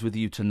these scenes with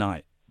you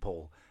tonight,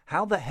 Paul.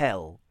 How the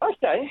hell?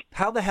 Okay.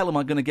 How the hell am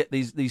I going to get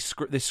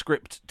this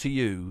script to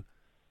you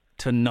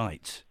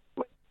tonight?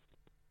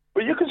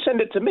 Well, you can send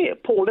it to me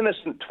at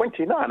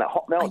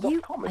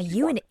paulinnocent29@hotmail.com. Are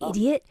you an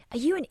idiot? Are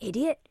you an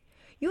idiot?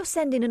 You're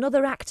sending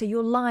another actor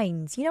your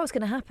lines. You know what's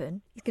going to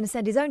happen? He's going to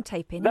send his own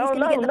tape in. He's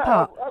going to get the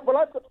part.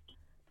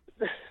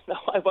 No,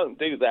 I won't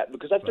do that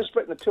because I've just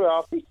written a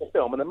 2-hour feature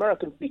film, an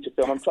American feature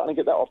film. I'm trying to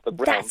get that off the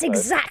ground. That's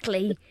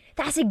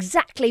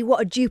exactly what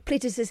a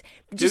duplicitous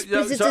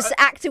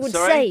actor would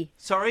say.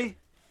 Sorry?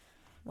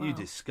 Wow. You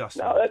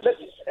disgusting. No,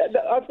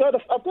 I've got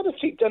a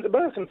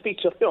American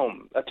feature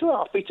film, a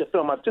 2-hour feature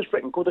film I've just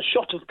written called A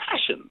Shot of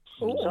Passion.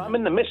 Ooh. So I'm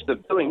in the midst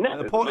of doing that.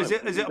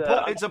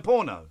 It's a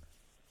porno?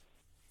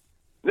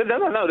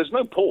 No. There's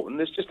no porn.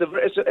 It's just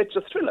it's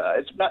a thriller.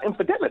 It's about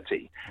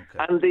infidelity,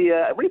 and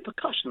the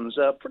repercussions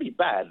are pretty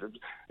bad.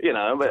 You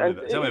know.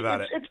 Tell me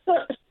about it.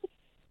 Well,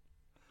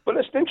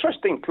 it's an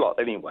interesting plot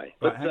anyway.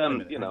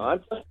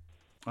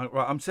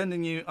 Right, I'm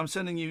sending you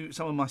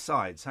some of my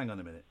sides. Hang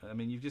on a minute. I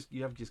mean, you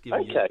have just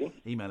given your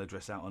email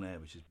address out on air,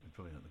 which is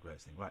probably not the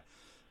greatest thing, right?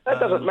 That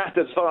doesn't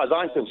matter as far as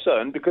I'm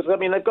concerned, because I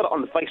mean they've got it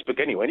on the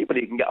Facebook anyway.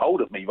 Anybody can get hold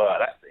of me via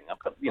that thing. I've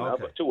got I've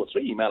got 2 or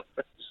 3 email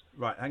addresses.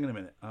 Right, hang on a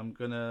minute. I'm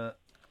gonna.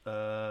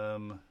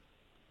 Hang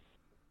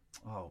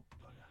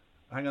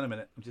on a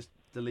minute. I'm just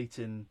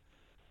deleting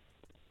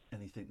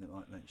anything that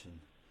might mention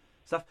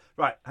stuff.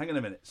 Right, hang on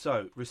a minute.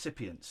 So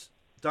recipients,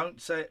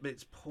 don't say it. But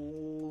it's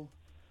Paul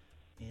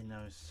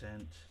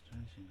Innocent.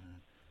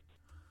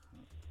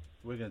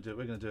 We're going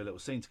to do a little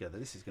scene together.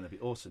 This is going to be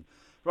awesome.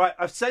 Right,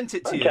 I've sent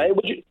it to you.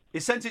 Okay,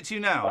 It's sent it to you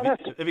now.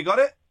 Have you got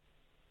it?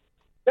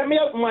 Let me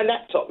open my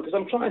laptop because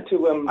I'm trying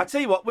to. I tell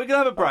you what, we're going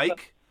to have a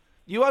break.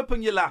 You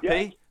open your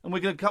lappy, and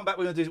we're going to come back.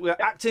 We're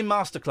acting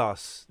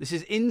masterclass. This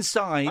is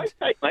inside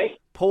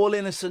Paul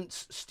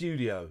Innocent's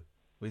studio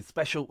with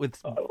special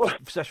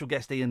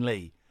guest Iain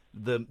Lee.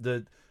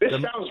 This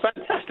sounds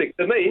fantastic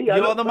to me.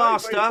 You're the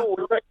master.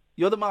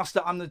 You're the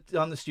master. I'm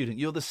the student.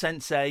 You're the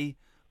sensei.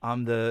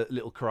 I'm the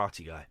little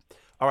karate guy.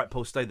 All right,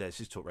 Paul, stay there.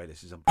 This is Talk Radio.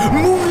 This is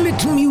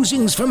Moonlit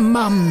musings for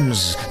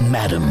mums,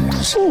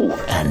 madams,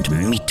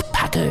 and meat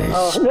packers.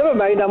 Oh, never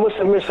mind, I must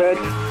have misheard.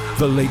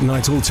 The Late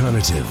Night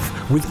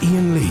Alternative with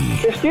Iain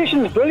Lee. The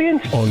station's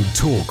brilliant. On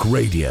Talk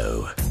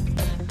Radio.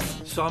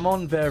 So I'm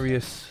on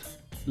various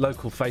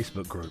local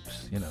Facebook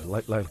groups,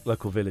 like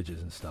local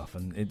villages and stuff,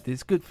 and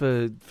it's good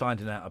for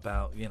finding out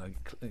about,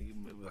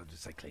 I'll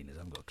just say cleaners.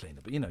 I haven't got a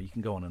cleaner, but you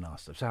can go on and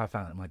ask stuff. So I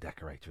found out my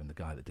decorator and the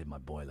guy that did my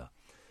boiler,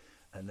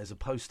 and there's a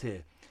post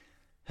here.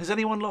 Has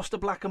anyone lost a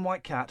black and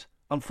white cat?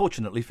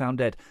 Unfortunately found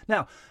dead.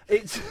 Now,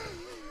 it's...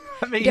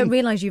 mean, you don't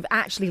realise you've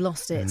actually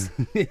lost it.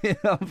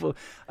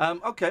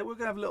 Okay, we're going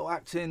to have a little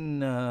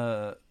acting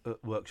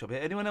workshop here.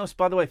 Anyone else,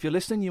 by the way, if you're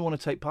listening, you want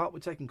to take part, we're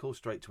taking calls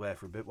straight to air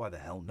for a bit. Why the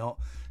hell not?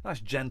 Nice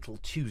gentle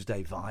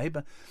Tuesday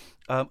vibe.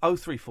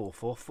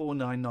 0344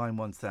 499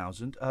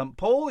 1000.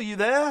 Paul, are you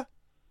there?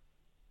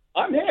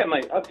 I'm here,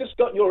 mate. I've just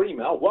got your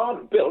email.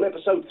 Wild Bill,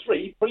 episode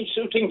 3,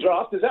 pre-shooting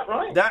draft. Is that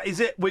right? That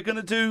is it. We're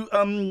going to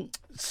do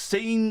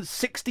scene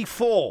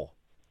 64.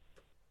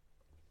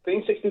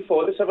 Scene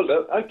 64. Let's have a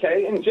look.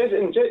 Okay, in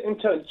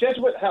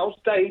Jesuit House,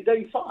 day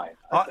 5.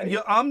 Okay.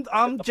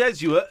 I'm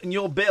Jesuit, and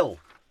you're Bill.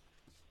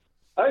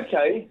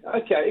 Okay.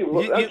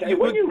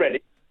 When you're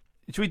ready.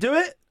 Should we do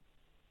it?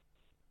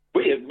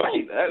 Well,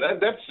 mate,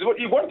 that's what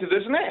you wanted,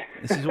 isn't it?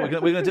 This is what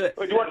we're going to do it.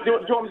 Do you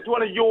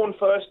want to yawn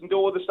first and do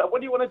all the stuff? What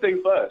do you want to do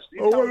first?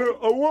 I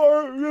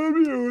want to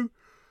yawn.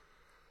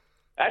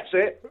 That's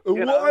it.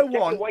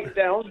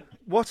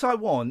 What I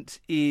want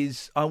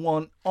is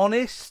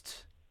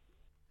honest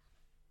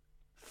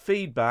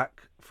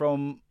feedback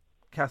from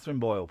Catherine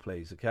Boyle,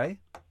 please. Okay.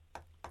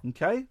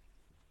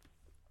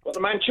 Well, the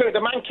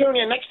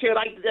Mancunian next year,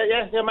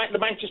 the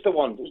Manchester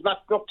one. It's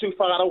not too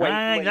far away.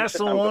 Aye, that's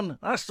the one.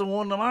 That's the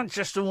one. The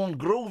Manchester one.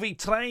 Groovy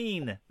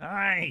train.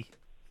 Aye.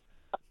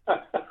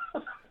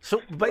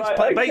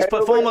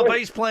 Former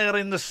bass player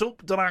in the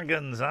Soap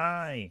Dragons.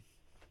 Aye.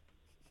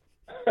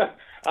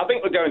 I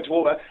think we're going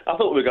toward. I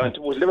thought we were going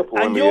towards Liverpool.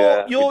 And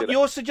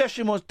your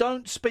suggestion was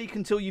don't speak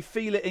until you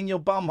feel it in your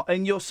bum,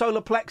 in your solar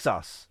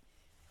plexus.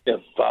 Your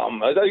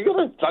bum.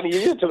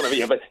 You're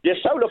talking about your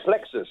solar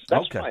plexus.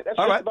 That's okay. Right. That's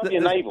all just right. above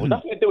your navel.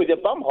 Nothing to do with your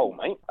bum hole,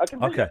 mate. I can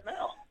do it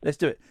now. Let's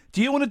do it.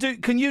 Do you want to do?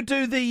 Can you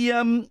do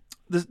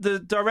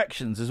the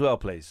directions as well,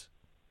 please?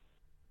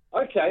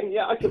 Okay.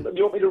 Yeah, I can.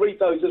 You want me to read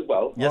those as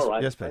well? Yes. All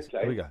right. Yes, please.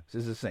 Okay. Here we go.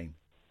 This is a scene.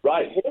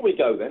 Right. Here we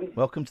go then.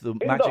 Welcome to the in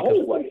magic the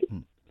hallway.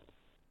 of.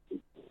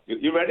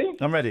 You ready?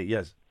 I'm ready.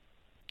 Yes.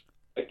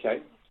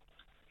 Okay.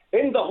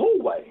 In the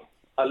hallway,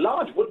 a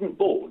large wooden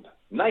board,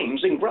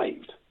 names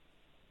engraved.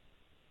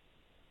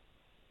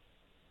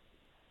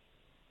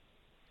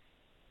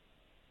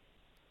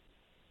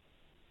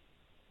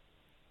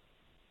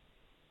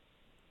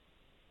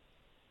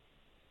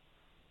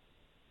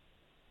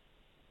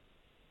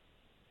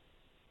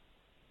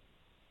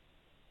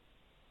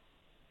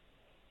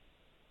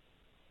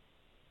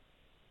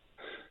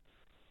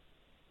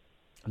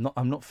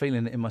 I'm not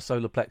feeling it in my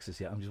solar plexus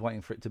yet. I'm just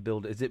waiting for it to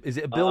build. Is it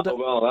a build up?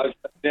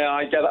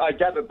 I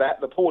gathered that.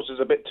 The pause is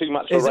a bit too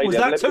much for radio. Was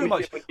that too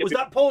much? Was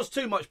that pause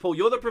too much, Paul?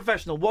 You're the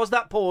professional. Was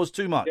that pause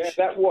too much? Yeah,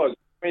 that was.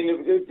 I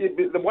mean,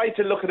 the way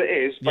to look at it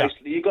is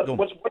basically you got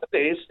what it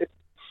is.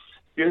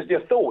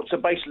 Your thoughts are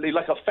basically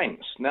like a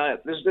fence. Now,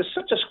 there's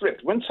such a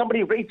script. When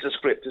somebody reads a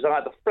script, it's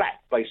either flat,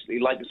 basically,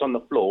 like it's on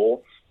the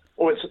floor,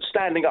 or it's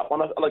standing up on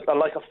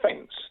like a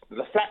fence.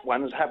 The flat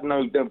ones have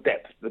no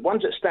depth. The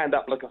ones that stand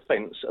up like a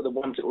fence are the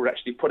ones that we're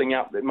actually putting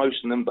out the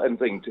emotion and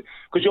things.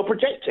 Because you're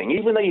projecting,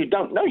 even though you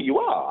don't know you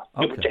are.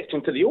 You're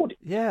projecting to the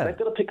audience. Yeah. They've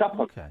got to pick up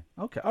on it.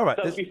 Okay. All right.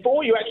 So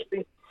before you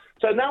actually...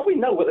 So now we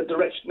know what the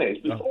direction is.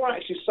 Before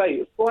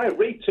I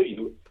read to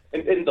you,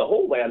 in the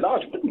hallway, a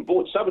large wooden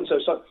board,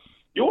 so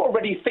you're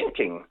already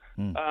thinking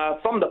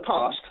from the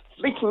past,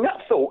 linking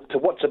that thought to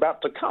what's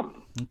about to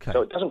come. Okay.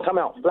 So it doesn't come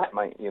out flat,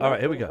 mate. You know? All right,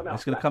 here we go.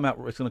 It's going to come out.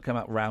 It's going to come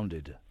out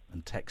rounded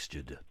and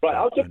textured. Right,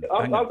 I'll do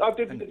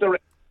the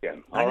direction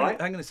again. All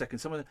right. Hang on a second.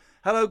 Someone.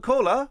 Hello,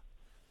 caller.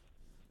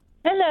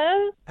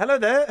 Hello. Hello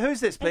there. Who's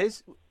this,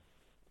 please?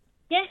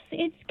 Yes,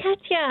 it's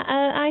Katya.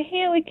 I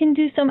hear we can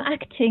do some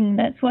acting.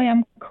 That's why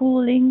I'm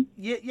calling.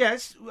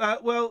 Yes.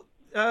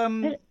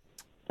 I'm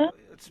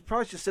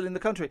surprised you're still in the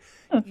country.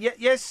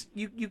 Yes,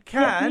 you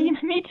can.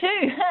 Yeah, me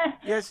too.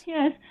 Yes.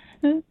 Yes.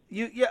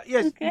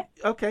 Yes.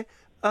 Okay.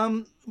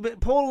 But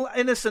Paul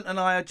Innocent and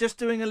I are just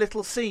doing a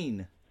little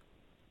scene.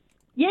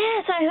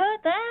 Yes, I heard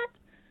that.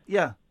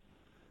 Yeah.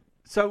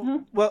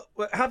 So, well,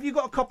 have you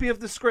got a copy of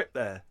the script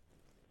there?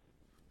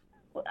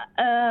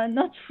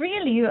 Not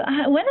really. When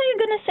are you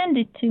going to send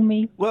it to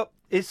me? Well,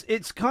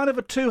 it's kind of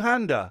a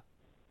two-hander.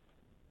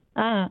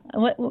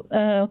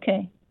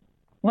 Okay.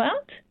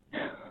 What?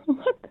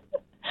 What?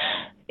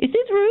 Is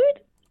it rude?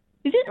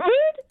 Is it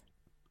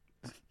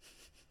rude?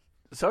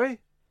 Sorry?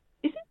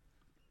 Is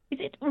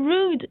it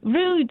rude?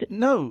 Rude?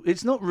 No,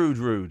 it's not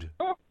rude.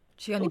 Oh.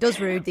 She only does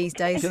rude these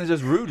days. She only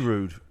does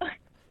rude.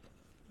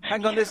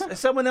 Hang on, there's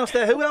someone else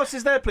there. Who else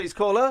is there, please,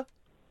 caller?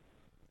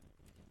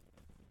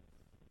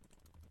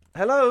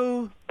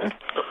 Hello?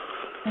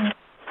 Hi,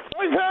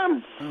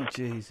 Sam. Oh,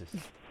 Jesus.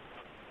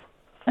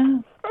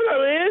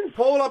 Hello, Ian.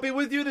 Paul, I'll be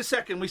with you in a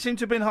second. We seem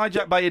to have been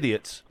hijacked by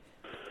idiots.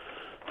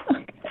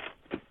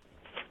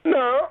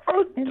 No,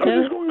 I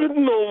just wanted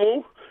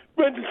normal.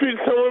 Went to speak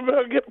to someone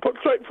about get put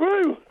straight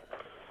through.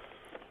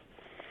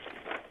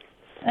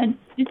 I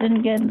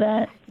didn't get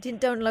that. You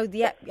didn't download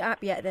the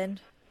app yet, then?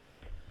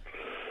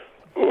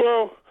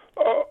 Well,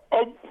 I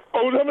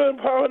was having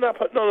a power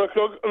nap at 9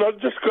 o'clock, and I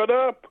just got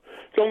up,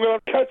 so I'm going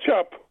to catch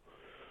up.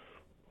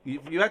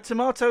 You had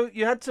tomato.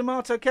 You had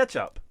tomato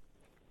ketchup.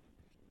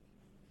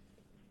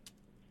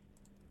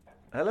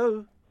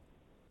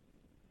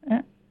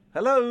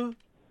 Hello?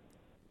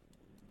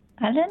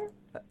 Alan?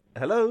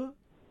 Hello?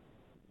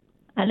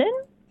 Alan?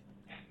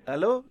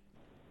 Hello?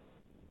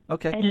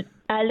 Okay.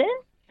 Alan?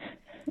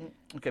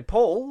 Okay,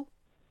 Paul?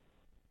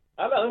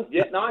 Hello.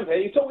 Yeah, no, I'm here.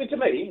 You're talking to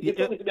me. You're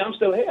talking to me. I'm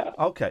still here.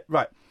 Okay,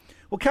 right.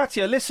 Well,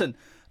 Katya, listen.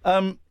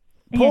 Paul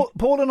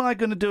and I are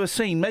going to do a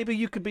scene. Maybe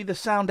you could be the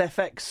sound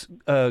FX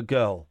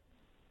girl.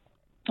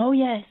 Oh,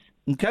 yes.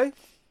 Okay?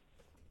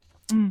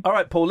 All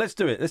right, Paul, let's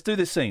do it. Let's do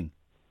this scene.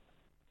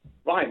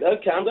 Right,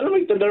 okay, I'm going to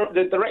read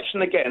the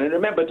direction again, and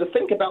remember to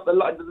think about the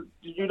line.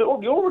 You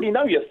already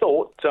know your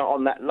thought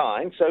on that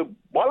line, so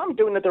while I'm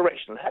doing the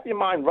direction, have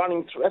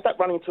that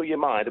running through your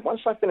mind, and once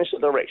I finish the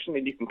direction,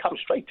 then you can come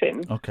straight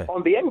in. Okay.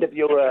 On the end of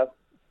your,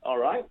 all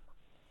right?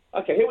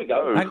 Okay, here we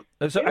go.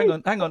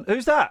 Hang on.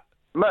 Who's that?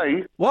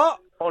 Me? What?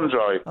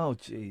 Andre. Oh,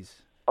 jeez.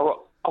 I've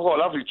got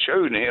a lovely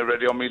tune here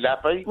ready on me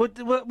lappy.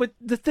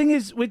 The thing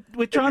is, we're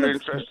trying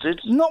If you're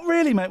interested. Not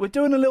really, mate. We're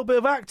doing a little bit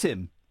of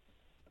acting.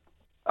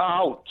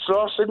 Oh, so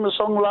I'll sing the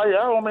song later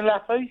on me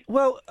lappy?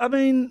 Well, I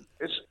mean...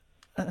 It's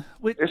a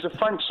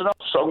Frank Sinatra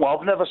song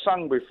I've never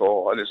sung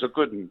before, and it's a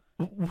good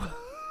one.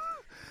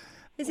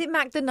 Is it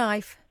Mac the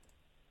Knife?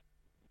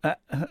 I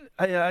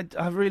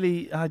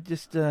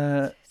just...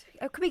 Oh,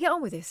 can we get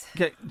on with this?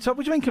 Okay, so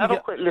what do you mean, Have a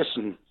quick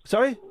listen.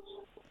 Sorry?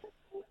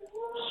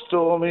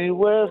 Stormy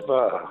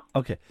weather.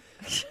 Okay.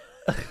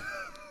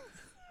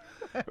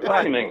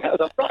 Rhyming.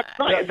 That's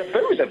right. The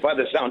boozer by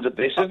the sound of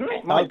this, isn't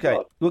it? My Okay.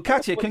 God. Well,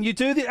 Katya, can you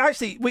do the...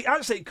 Actually,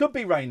 it could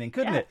be raining,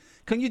 couldn't it?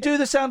 Can you do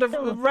the sound of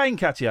rain,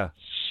 Katya?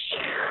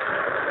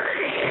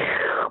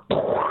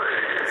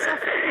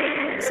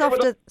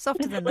 Softer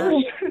than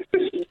that.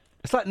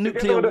 It's like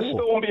nuclear With a war.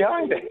 storm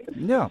behind it.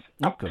 Yeah.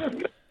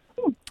 Okay.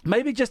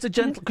 Maybe just a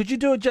gentle... Could you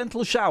do a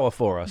gentle shower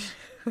for us?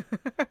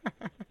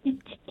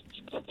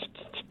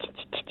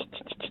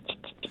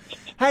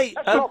 Hey,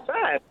 That's not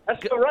bad.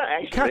 That's all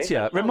right, actually.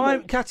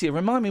 Katya,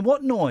 remind me,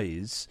 what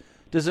noise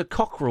does a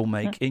cockerel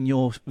make in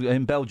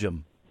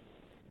Belgium?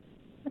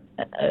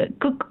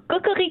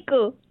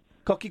 Cocorico.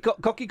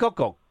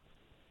 Cocky-cock-cock.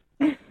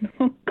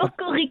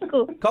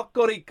 Cocorico.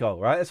 Cocorico,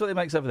 right? That's what it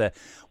makes over there.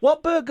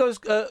 What bird goes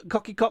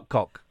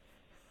cocky-cock-cock?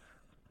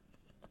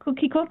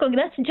 Cookie-cock,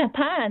 that's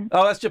Japan.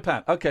 Oh, that's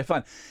Japan. Okay,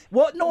 fine.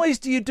 What noise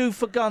do you do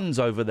for guns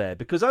over there?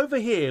 Because over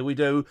here we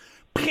do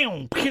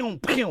pew, pew,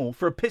 pew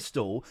for a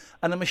pistol,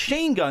 and a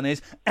machine gun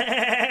is...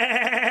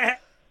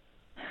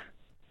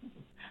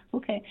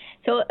 Okay,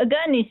 so a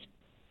gun is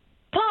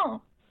pom.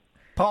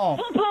 Pom.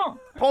 Pom, pom.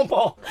 Pom,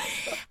 pom.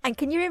 And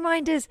can you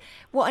remind us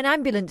what an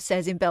ambulance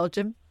says in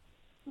Belgium?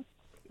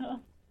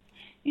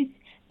 It's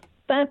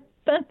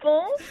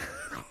pom.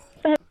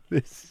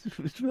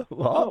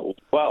 What? Oh,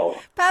 wow.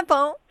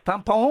 Pampon.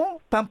 Pampon?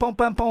 Pampon,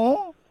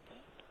 pampon?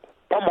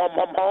 Pom pom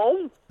pom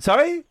pom.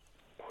 Sorry?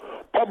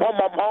 Pom pom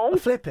pom pom.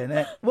 Flipping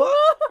it.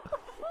 What?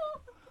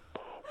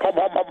 Pom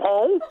pom pom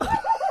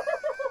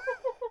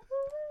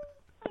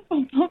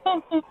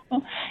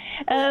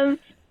pom.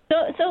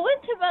 So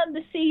what about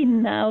the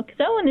scene now? Because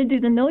I want to do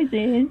the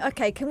noises.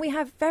 Okay, can we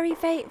have very,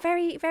 very,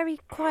 very, very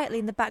quietly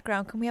in the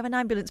background, can we have an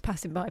ambulance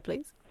passing by,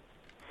 please?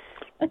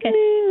 Okay.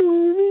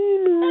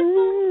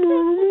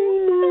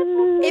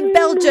 In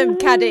Belgium,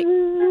 Caddick.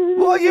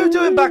 What are you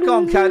doing back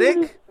on,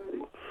 Caddick?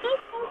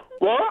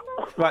 What?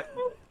 Right.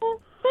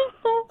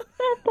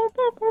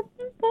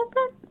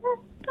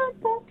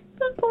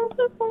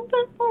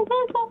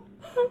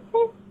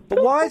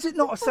 But why is it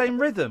not the same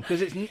rhythm?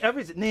 Because it's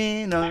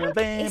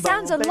It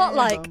sounds a lot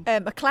like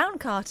a clown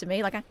car to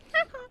me, like a...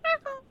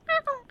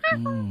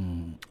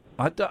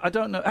 I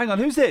don't know. Hang on,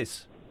 who's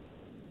this?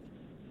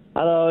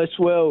 Hello, it's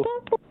Will.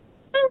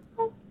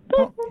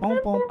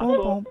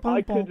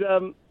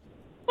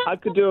 I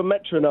could do a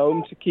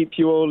metronome to keep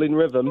you all in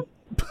rhythm.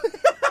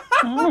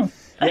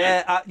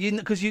 Yeah,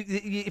 because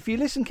if you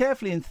listen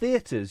carefully in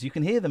theatres, you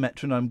can hear the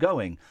metronome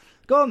going.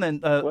 Go on then.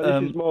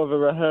 Well, this is more of a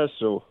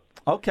rehearsal.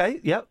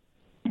 Okay, yep.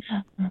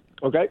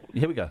 Okay.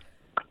 Here we go.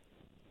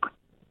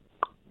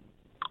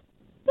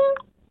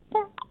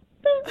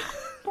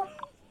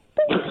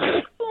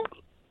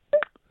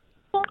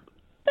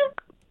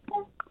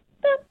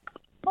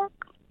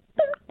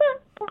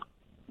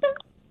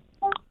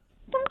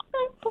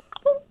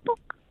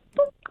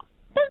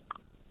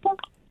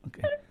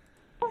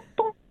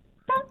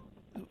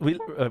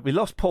 We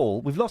lost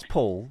Paul. We've lost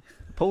Paul.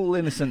 Paul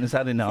Innocent has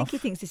had enough. I think he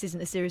thinks this isn't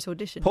a serious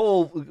audition.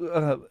 Paul,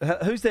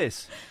 who's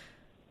this?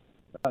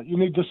 You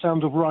need the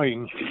sound of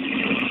rain.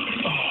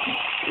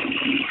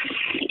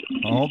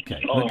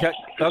 Okay.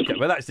 Okay.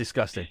 Well, that's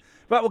disgusting.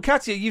 Right. Well,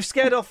 Katya, you've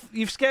scared off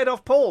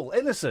Paul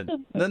Innocent,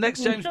 the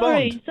next James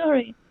Bond.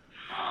 Sorry.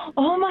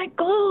 Oh my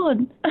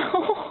God.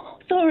 Oh,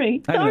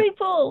 sorry,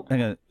 Paul.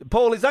 Hang on,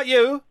 Paul. Is that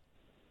you?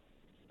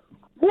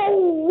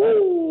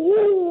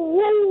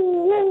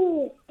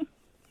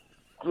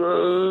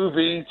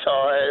 Groovy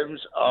times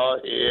are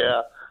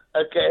here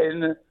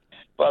again.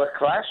 By the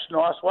Clash,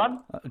 nice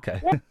one.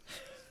 Okay.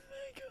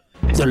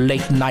 The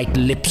late-night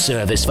lip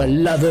service for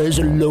lovers,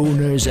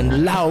 loners,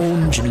 and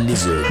lounge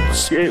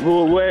lizards. Yeah,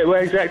 well,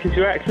 where exactly is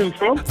your accent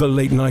from? The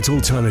Late Night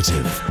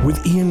Alternative with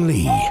Iain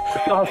Lee.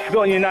 I've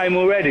forgotten your name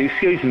already,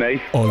 excuse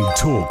me. On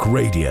Talk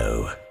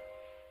Radio.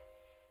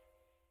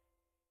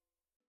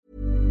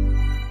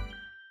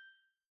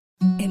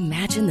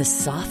 Imagine the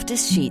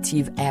softest sheets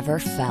you've ever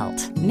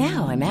felt.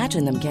 Now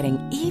imagine them getting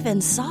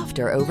even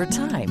softer over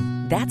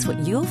time. That's what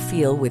you'll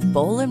feel with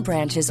Boll &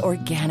 Branch's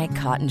organic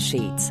cotton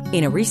sheets.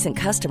 In a recent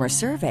customer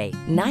survey,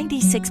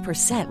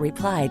 96%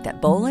 replied that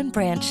Boll &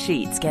 Branch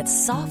sheets get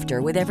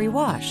softer with every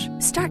wash.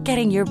 Start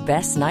getting your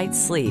best night's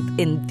sleep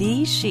in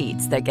these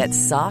sheets that get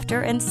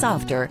softer and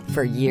softer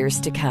for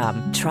years to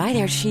come. Try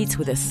their sheets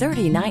with a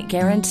 30-night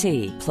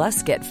guarantee.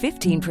 Plus, get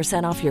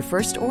 15% off your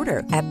first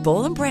order at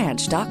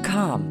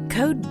bollandbranch.com.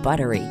 Code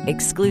BUTTERY.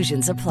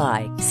 Exclusions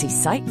apply. See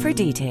site for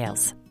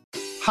details.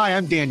 Hi,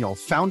 I'm Daniel,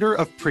 founder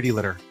of Pretty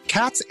Litter.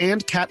 Cats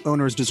and cat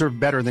owners deserve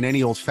better than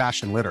any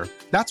old-fashioned litter.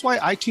 That's why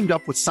I teamed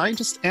up with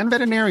scientists and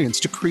veterinarians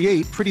to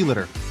create Pretty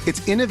Litter.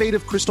 Its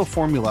innovative crystal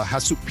formula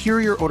has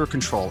superior odor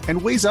control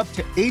and weighs up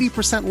to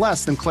 80%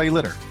 less than clay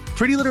litter.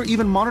 Pretty Litter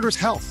even monitors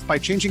health by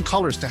changing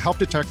colors to help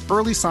detect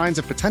early signs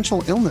of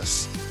potential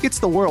illness. It's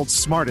the world's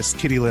smartest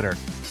kitty litter.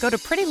 Go to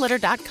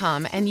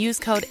prettylitter.com and use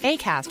code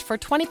ACAST for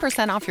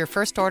 20% off your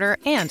first order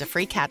and a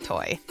free cat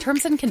toy.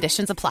 Terms and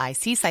conditions apply.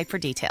 See site for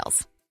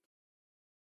details.